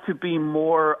want to be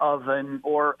more of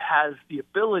or has the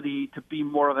ability to be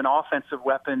more of an offensive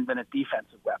weapon than a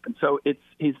defensive weapon. So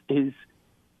he's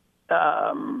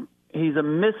a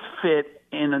misfit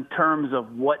in terms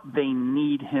of what they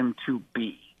need him to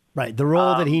be. Right. The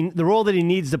role that he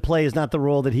needs to play is not the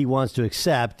role that he wants to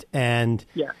accept. And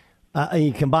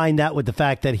you combine that with the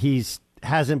fact that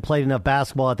hasn't played enough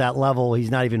basketball at that level.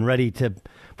 He's not even ready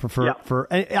for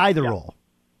either role.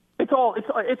 It's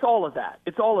all of that.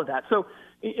 It's all of that. So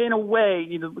in a way,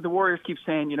 the Warriors keep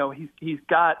saying, he's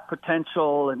got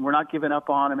potential and we're not giving up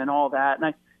on him and all that.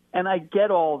 And I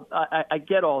get all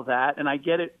that, and I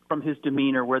get it from his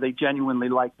demeanor where they genuinely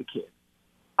like the kid.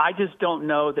 I just don't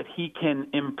know that he can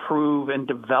improve and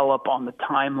develop on the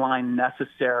timeline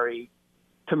necessary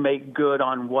to make good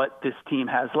on what this team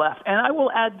has left. And I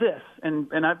will add this, and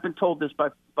I've been told this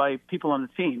by people on the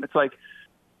team. It's like,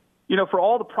 for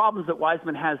all the problems that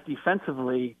Wiseman has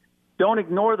defensively, don't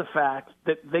ignore the fact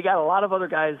that they got a lot of other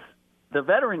guys, the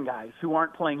veteran guys, who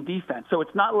aren't playing defense. So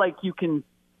it's not like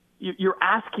you're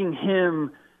asking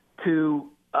him to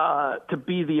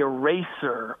be the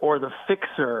eraser or the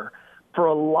fixer for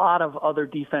a lot of other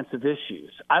defensive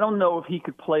issues. I don't know if he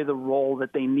could play the role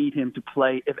that they need him to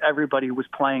play if everybody was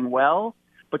playing well,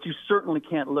 but you certainly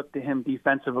can't look to him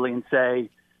defensively and say,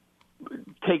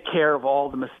 take care of all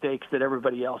the mistakes that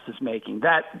everybody else is making.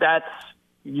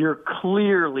 You're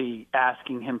clearly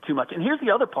asking him too much. And here's the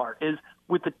other part is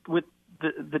with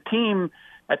the team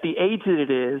at the age that it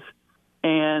is,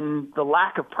 and the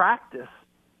lack of practice,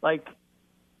 like,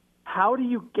 how do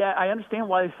you I understand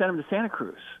why they sent him to Santa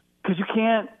Cruz. Because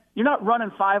you're not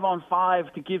running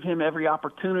 5-on-5 to give him every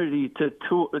opportunity to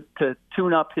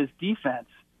tune up his defense.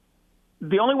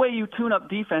 The only way you tune up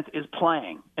defense is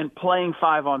playing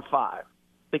 5-on-5.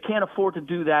 They can't afford to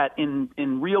do that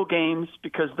in real games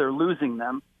because they're losing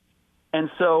them. And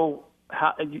so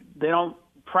they don't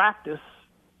practice,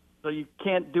 so you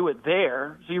can't do it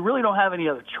there. So you really don't have any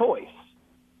other choice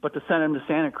but to send him to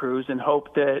Santa Cruz and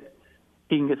hope that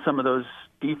he can get some of those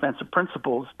defensive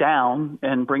principles down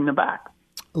and bring them back.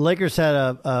 Lakers had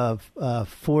a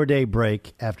 4-day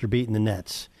break after beating the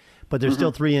Nets, but they're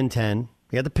still 3-10.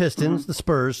 You got the Pistons, the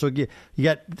Spurs. So you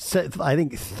got, I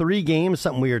think, 3 games,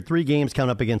 something weird, 3 games coming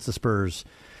up against the Spurs.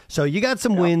 So you got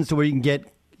some wins to where you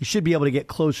should be able to get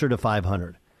closer to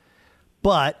 500.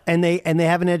 But and they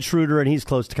have an Ed Schroeder, and he's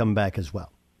close to coming back as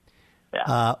well.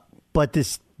 Yeah. But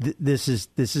this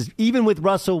is even with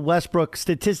Russell Westbrook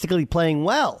statistically playing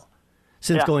well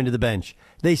since going to the bench,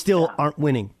 they still aren't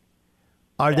winning.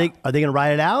 Are they going to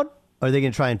ride it out, or are they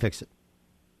going to try and fix it?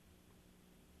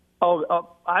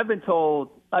 I've been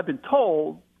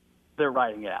told they're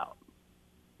riding it out.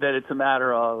 That it's a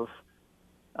matter of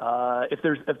if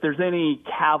there's any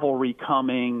cavalry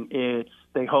coming,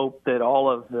 they hope that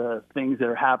all of the things that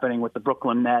are happening with the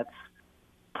Brooklyn Nets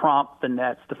prompt the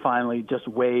Nets to finally just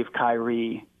waive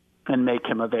Kyrie and make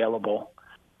him available,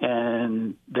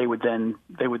 and they would then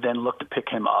look to pick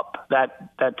him up.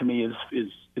 That to me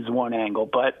is one angle,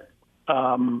 but.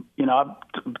 I'm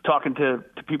talking to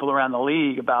people around the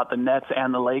league about the Nets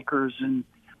and the Lakers and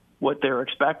what they're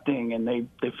expecting, and they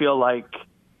feel like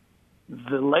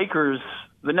the Lakers,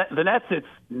 the Nets, it's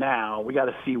now. We got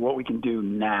to see what we can do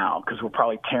now because we're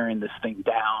probably tearing this thing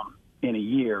down in a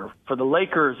year. For the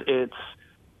Lakers,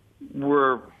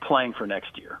 we're playing for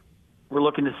next year. We're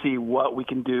looking to see what we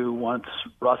can do once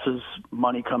Russ's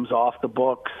money comes off the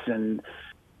books and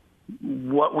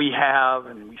what we have,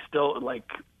 and we still like.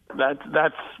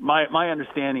 That's my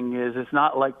understanding is it's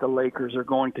not like the Lakers are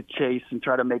going to chase and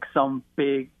try to make some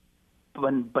big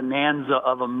bonanza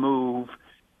of a move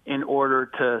in order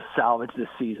to salvage this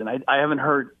season. I haven't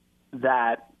heard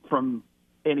that from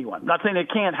anyone. I'm not saying it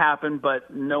can't happen,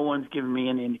 but no one's given me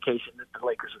any indication that the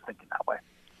Lakers are thinking that way.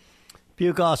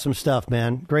 Buke, awesome stuff,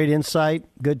 man. Great insight.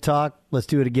 Good talk. Let's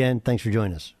do it again. Thanks for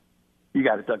joining us. You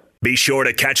got it, Doug. Be sure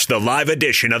to catch the live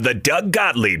edition of the Doug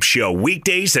Gottlieb Show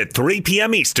weekdays at 3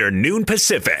 p.m. Eastern, noon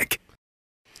Pacific.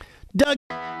 Doug.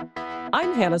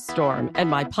 I'm Hannah Storm, and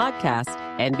my podcast,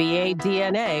 NBA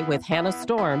DNA with Hannah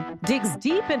Storm digs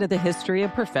deep into the history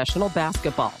of professional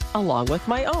basketball, along with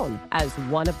my own as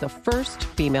one of the first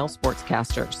female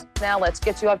sportscasters. Now let's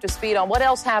get you up to speed on what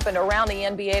else happened around the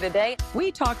NBA today.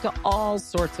 We talk to all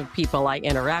sorts of people I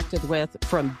interacted with,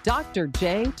 from Dr.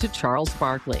 J to Charles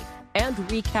Barkley, and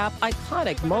recap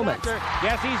iconic moments.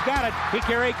 Yes, he's got it.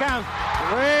 Here he comes.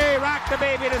 We rock the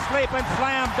baby to sleep and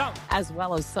slam dunk. As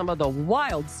well as some of the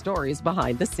wild stories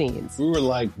behind the scenes. We were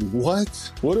like,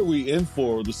 what? What are we in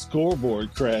for? The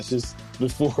scoreboard crashes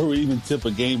before we even tip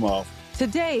a game off.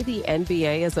 Today, the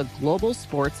NBA is a global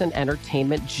sports and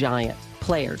entertainment giant.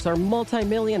 Players are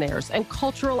multimillionaires and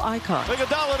cultural icons.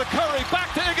 Iguodala to Curry,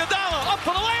 back to Iguodala, up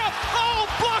for the layup.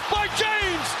 Oh, blocked by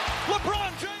James.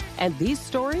 LeBron James. And these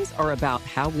stories are about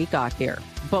how we got here,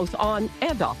 both on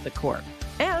and off the court.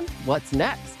 And what's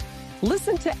next?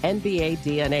 Listen to NBA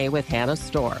DNA with Hannah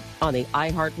Storm on the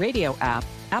iHeartRadio app,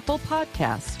 Apple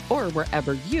Podcasts, or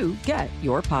wherever you get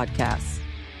your podcasts.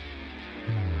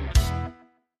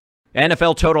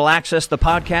 NFL Total Access, the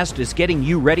podcast, is getting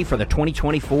you ready for the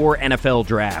 2024 NFL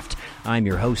Draft. I'm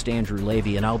your host, Andrew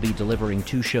Levy, and I'll be delivering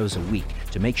 2 shows a week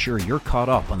to make sure you're caught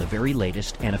up on the very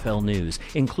latest NFL news,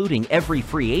 including every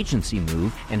free agency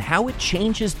move and how it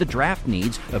changes the draft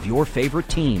needs of your favorite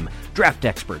team. Draft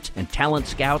experts and talent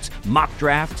scouts, mock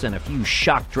drafts, and a few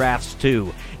shock drafts,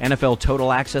 too. NFL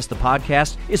Total Access, the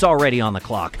podcast, is already on the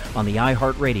clock on the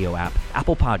iHeartRadio app,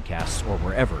 Apple Podcasts, or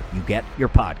wherever you get your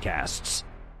podcasts.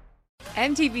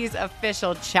 MTV's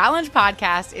official Challenge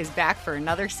podcast is back for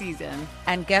another season.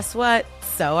 And guess what?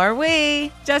 So are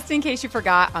we. Just in case you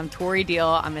forgot, I'm Tori Deal.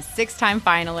 I'm a 6-time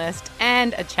finalist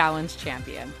and a Challenge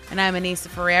champion. And I'm Anissa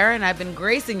Ferreira, and I've been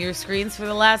gracing your screens for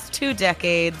the last 2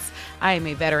 decades. I am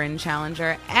a veteran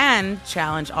challenger and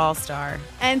Challenge All-Star.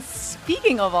 And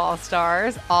speaking of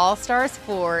All-Stars, All-Stars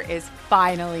 4 is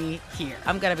finally here.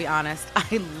 I'm going to be honest.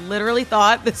 I literally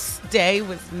thought this day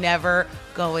was never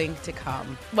going to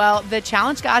come. Well, the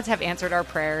Challenge gods have answered our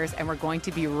prayers, and we're going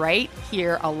to be right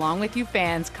here along with you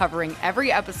fans covering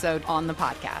every episode on the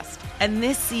podcast. And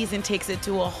this season takes it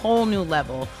to a whole new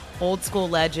level. Old school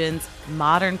legends,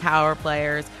 modern power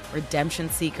players,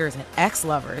 redemption seekers, and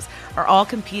ex-lovers are all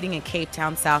competing in Cape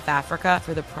Town, South Africa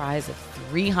for the prize of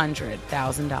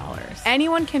 $300,000.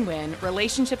 Anyone can win,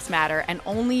 relationships matter, and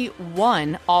only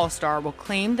one All-Star will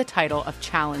claim the title of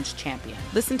Challenge champion.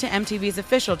 Listen to MTV's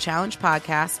official Challenge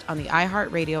podcast on the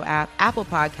iHeartRadio app, Apple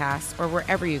Podcasts, or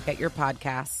wherever you get your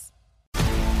podcasts.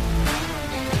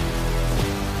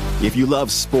 If you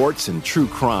love sports and true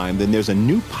crime, then there's a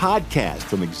new podcast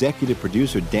from executive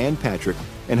producer Dan Patrick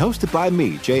and hosted by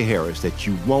me, Jay Harris, that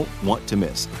you won't want to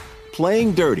miss.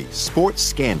 Playing Dirty: Sports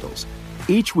Scandals.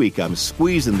 Each week, I'm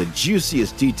squeezing the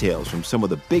juiciest details from some of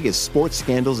the biggest sports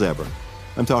scandals ever.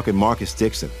 I'm talking Marcus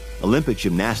Dixon, Olympic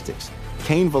gymnastics,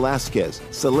 Cain Velasquez,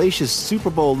 salacious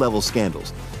Super Bowl-level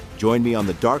scandals. Join me on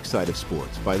the dark side of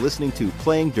sports by listening to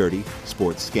Playing Dirty: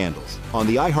 Sports Scandals on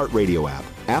the iHeartRadio app,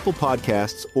 Apple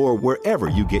Podcasts, or wherever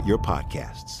you get your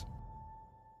podcasts.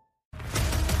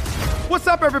 What's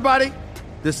up, everybody?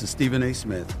 This is Stephen A.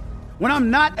 Smith. When I'm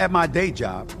not at my day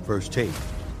job, First Take,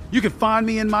 you can find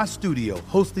me in my studio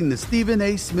hosting the Stephen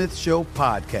A. Smith Show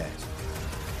podcast.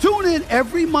 Tune in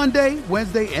every Monday,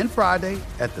 Wednesday, and Friday,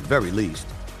 at the very least,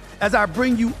 as I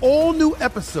bring you all new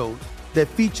episodes that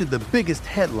feature the biggest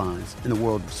headlines in the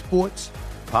world of sports,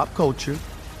 pop culture,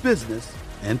 business,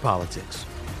 and politics.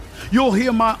 You'll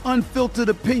hear my unfiltered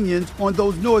opinions on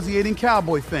those nauseating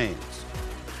Cowboy fans,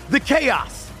 the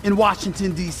chaos in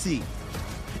Washington, D.C.,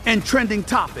 and trending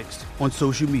topics on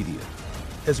social media,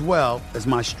 as well as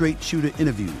my straight shooter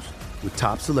interviews with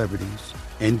top celebrities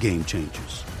and game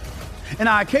changers. And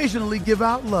I occasionally give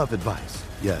out love advice.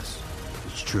 Yes,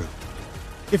 it's true.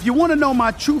 If you want to know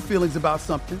my true feelings about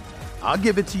something, I'll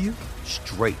give it to you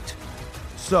straight.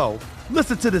 So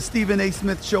listen to the Stephen A.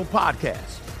 Smith Show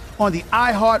podcast on the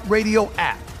iHeartRadio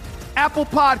app, Apple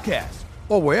Podcasts,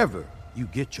 or wherever you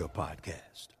get your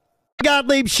podcast.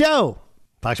 Gottlieb Show,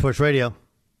 Fox Sports Radio.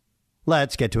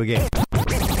 Let's get to a game.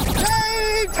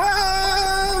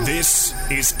 This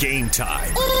is Game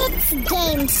Time. It's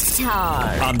game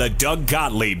time. On the Doug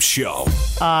Gottlieb Show.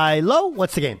 Lo,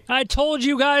 what's the game? I told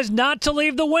you guys not to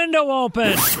leave the window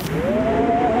open.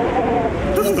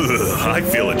 I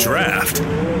feel a draft.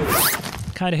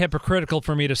 Kind of hypocritical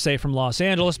for me to say from Los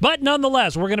Angeles, but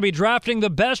nonetheless, we're going to be drafting the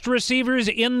best receivers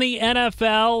in the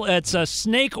NFL. It's a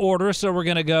snake order, so we're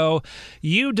going to go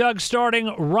you, Doug,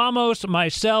 starting, Ramos,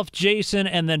 myself, Jason,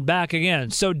 and then back again.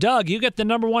 So, Doug, you get the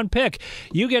number 1 pick.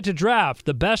 You get to draft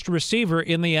the best receiver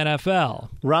in the NFL.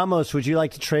 Ramos, would you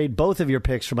like to trade both of your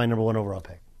picks for my number 1 overall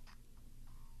pick?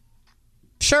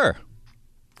 Sure.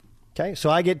 Okay, so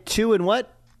I get 2 and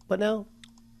what? What now?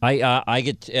 I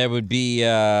get it would be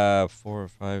 4 or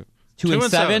 5. 2 and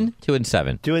 7. 2 and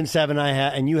 7. 2 and 7 I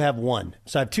have, and you have 1.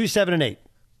 So I have 2, 7, and 8.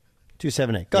 2,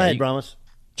 7, 8. Go ahead, Ramos.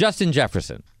 Justin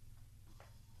Jefferson.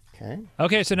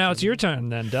 Okay, so now it's your turn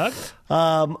then, Doug.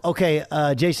 Okay,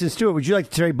 Jason Stewart, would you like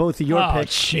to trade both of your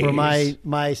picks for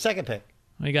my second pick?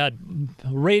 We got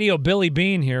Radio Billy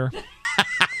Bean here.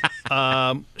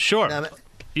 Sure.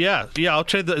 Yeah.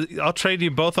 I'll trade you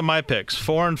both of my picks,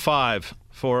 4 and 5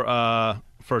 for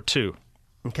 2.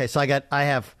 Okay, so I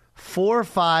have 4,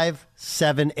 5,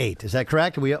 7, 8. Is that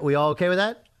correct? We all okay with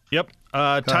that? Yep.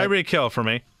 Tyreek Hill for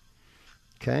me.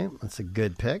 Okay, that's a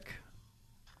good pick.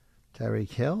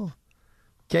 Tyreek Hill.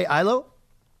 Okay, Ilo?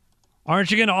 Aren't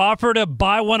you going to offer to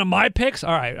buy one of my picks?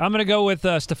 All right, I'm going to go with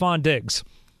Stephon Diggs.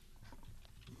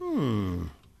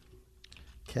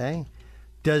 Okay.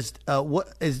 Does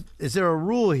what is there a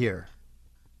rule here?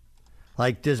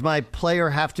 Like, does my player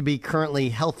have to be currently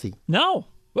healthy? No.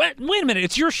 Wait a minute.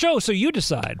 It's your show, so you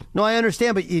decide. No, I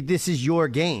understand, but this is your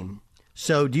game.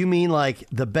 So do you mean like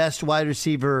the best wide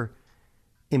receiver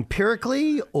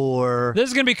empirically, or this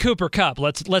is going to be Cooper Kupp?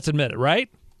 Let's admit it, right?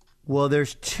 Well,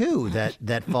 there's 2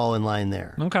 that fall in line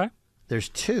there. Okay. There's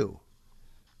 2.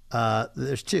 Okay,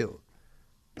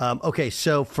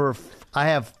 so I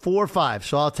have 4, 5.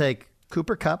 So I'll take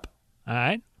Cooper Kupp. All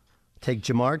right. Take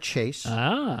Jamar Chase.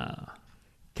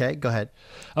 Okay, go ahead.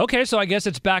 Okay, so I guess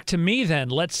it's back to me then.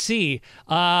 Let's see.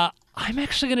 I'm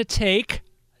actually going to take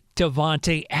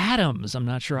Davante Adams. I'm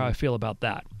not sure how I feel about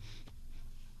that.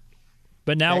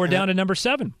 But now we're down to number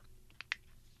 7.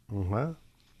 Well,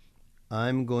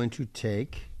 I'm going to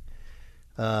take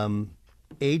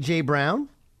A.J. Brown.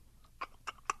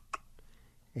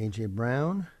 A.J.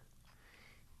 Brown.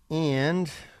 And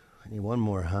I need one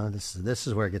more, huh? This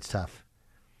is where it gets tough.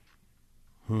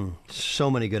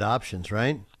 So many good options,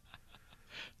 right?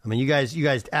 I mean, you guys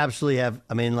absolutely have.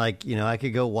 I mean, like, I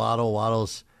could go Waddle.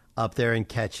 Waddle's up there in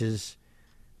catches.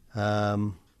 By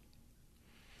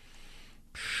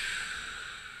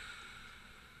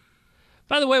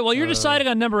the way, while you're deciding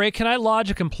on number 8, can I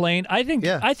lodge a complaint? I think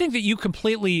that you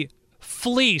completely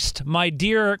fleeced my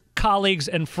dear colleagues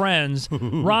and friends,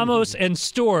 Ramos and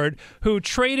Stewart, who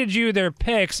traded you their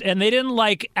picks, and they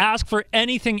didn't ask for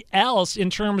anything else in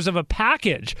terms of a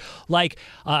package, like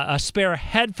a spare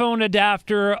headphone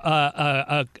adapter,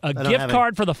 a gift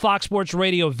card for the Fox Sports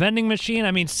Radio vending machine.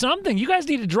 I mean, something. You guys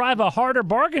need to drive a harder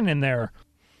bargain in there.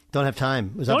 Don't have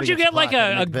time. Don't you get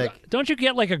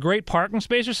a great parking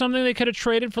space or something they could have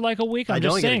traded for a week? I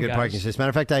don't get a good parking space. Matter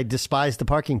of fact, I despise the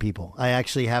parking people. I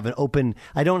actually have an open.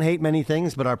 I don't hate many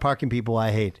things, but our parking people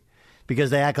I hate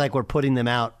because they act like we're putting them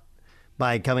out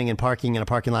by coming and parking in a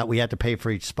parking lot. We have to pay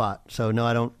for each spot. So no,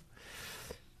 I don't.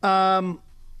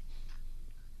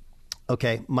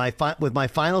 Okay, with my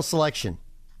final selection.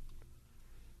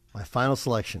 This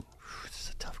is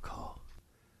a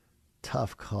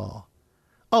tough call.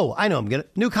 Oh, I know. I'm going to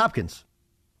Nuke Hopkins.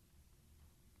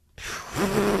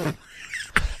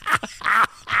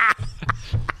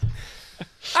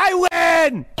 I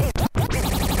win!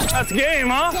 That's game,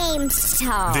 huh? Game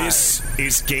time. This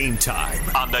is Game Time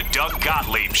on the Doug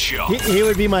Gottlieb Show. Here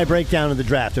would be my breakdown of the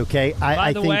draft, okay?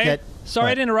 By the way,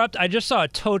 sorry to interrupt. I just saw a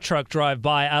tow truck drive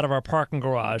by out of our parking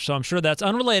garage, so I'm sure that's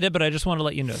unrelated, but I just want to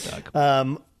let you know, Doug.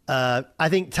 I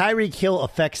think Tyreek Hill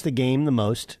affects the game the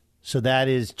most. So that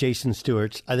is Jason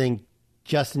Stewart's. I think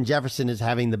Justin Jefferson is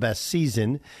having the best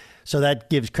season. So that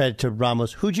gives credit to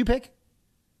Ramos. Who'd you pick?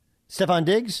 Stephon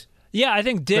Diggs? Yeah, I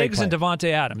think Diggs and Davante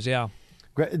Adams, yeah.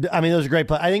 I mean, those are great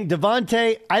plays. I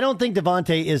don't think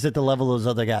Davante is at the level of those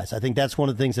other guys. I think that's one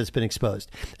of the things that's been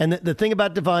exposed. And the thing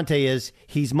about Davante is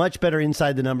he's much better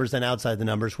inside the numbers than outside the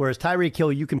numbers, whereas Tyreek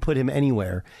Hill, you can put him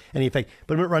anywhere.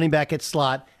 But running back at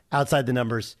slot, outside the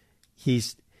numbers,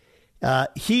 he's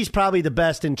probably the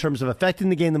best in terms of affecting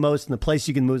the game the most and the place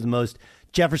you can move the most.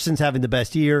 Jefferson's having the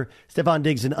best year. Stephon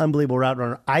Diggs is an unbelievable route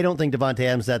runner. I don't think Davante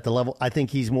Adams is at the level. I think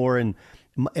he's more in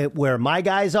where my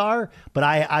guys are, but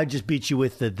I just beat you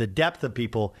with the depth of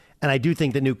people, and I do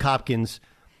think that Nuke Hopkins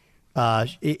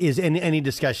is in any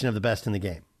discussion of the best in the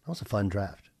game. That was a fun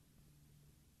draft.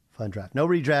 No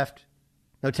redraft,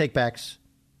 no takebacks,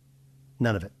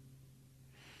 none of it.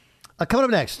 Coming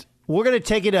up next, we're going to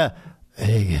take it to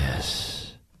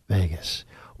Vegas,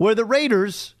 where the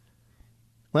Raiders,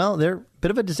 well, they're a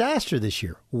bit of a disaster this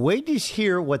year. Wait to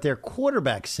hear what their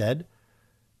quarterback said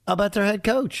about their head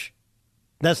coach.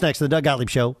 That's next on the Doug Gottlieb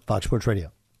Show, Fox Sports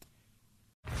Radio.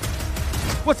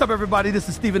 What's up, everybody? This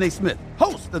is Stephen A. Smith,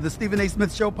 host of the Stephen A.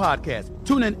 Smith Show podcast.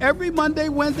 Tune in every Monday,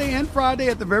 Wednesday, and Friday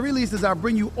at the very least as I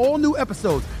bring you all new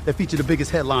episodes that feature the biggest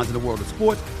headlines in the world of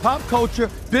sports, pop culture,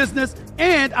 business,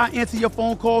 and I answer your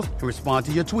phone calls and respond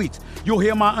to your tweets. You'll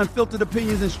hear my unfiltered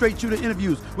opinions and straight-shooter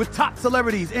interviews with top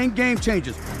celebrities and game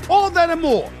changers. All that and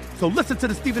more. So listen to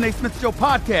the Stephen A. Smith Show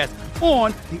podcast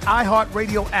on the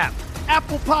iHeartRadio app,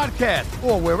 Apple Podcasts,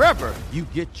 or wherever you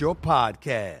get your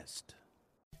podcast.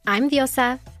 I'm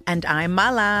Diosa. And I'm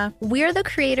Mala. We're the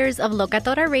creators of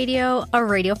Locatora Radio, a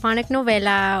radiophonic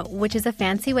novela, which is a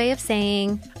fancy way of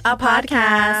saying a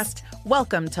podcast.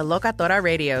 Welcome to Locatora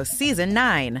Radio Season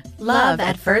 9. Love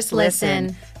at First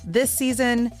Listen. This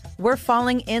season, we're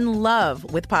falling in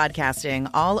love with podcasting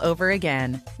all over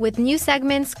again. With new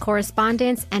segments,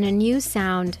 correspondence, and a new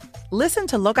sound. Listen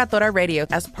to Locatora Radio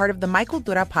as part of the My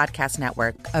Cultura Podcast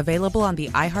Network. Available on the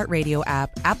iHeartRadio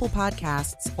app, Apple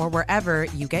Podcasts, or wherever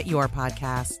you get your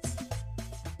podcasts.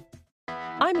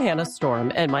 I'm Hannah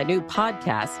Storm, and my new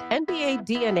podcast, NBA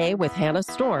DNA with Hannah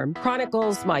Storm,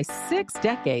 chronicles my 6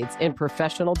 decades in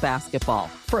professional basketball.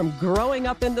 From growing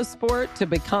up in the sport to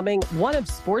becoming one of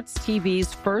sports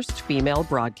TV's first female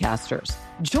broadcasters.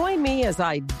 Join me as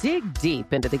I dig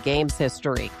deep into the game's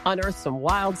history, unearth some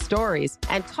wild stories,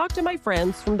 and talk to my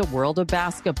friends from the world of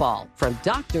basketball, from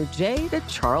Dr. J to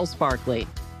Charles Barkley.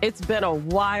 It's been a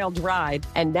wild ride,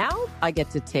 and now I get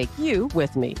to take you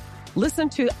with me. Listen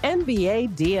to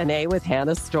NBA DNA with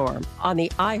Hannah Storm on the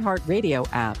iHeartRadio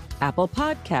app, Apple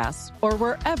Podcasts, or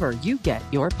wherever you get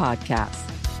your podcasts.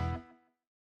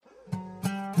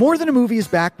 More Than a Movie is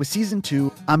back with Season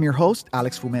 2. I'm your host,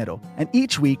 Alex Fumero, and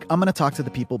each week I'm going to talk to the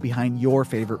people behind your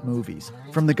favorite movies.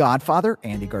 From The Godfather,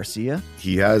 Andy Garcia.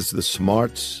 He has the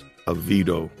smarts of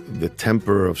Vito, the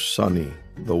temper of Sonny,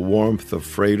 the warmth of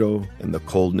Fredo, and the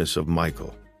coldness of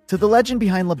Michael. To the legend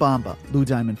behind La Bamba, Lou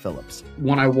Diamond Phillips.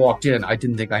 When I walked in, I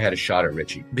didn't think I had a shot at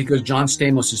Richie because John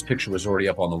Stamos' picture was already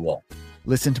up on the wall.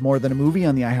 Listen to More Than a Movie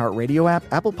on the iHeartRadio app,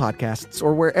 Apple Podcasts,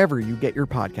 or wherever you get your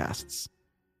podcasts.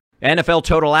 NFL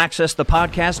Total Access, the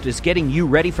podcast, is getting you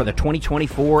ready for the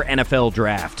 2024 NFL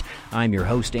Draft. I'm your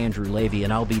host, Andrew Levy,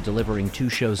 and I'll be delivering 2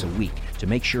 shows a week to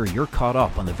make sure you're caught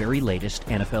up on the very latest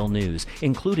NFL news,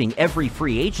 including every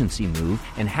free agency move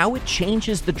and how it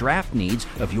changes the draft needs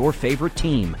of your favorite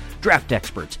team. Draft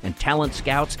experts and talent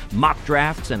scouts, mock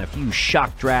drafts, and a few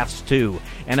shock drafts, too.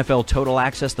 NFL Total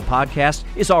Access, the podcast,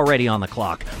 is already on the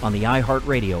clock on the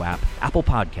iHeartRadio app, Apple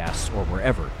Podcasts, or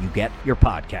wherever you get your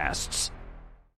podcasts.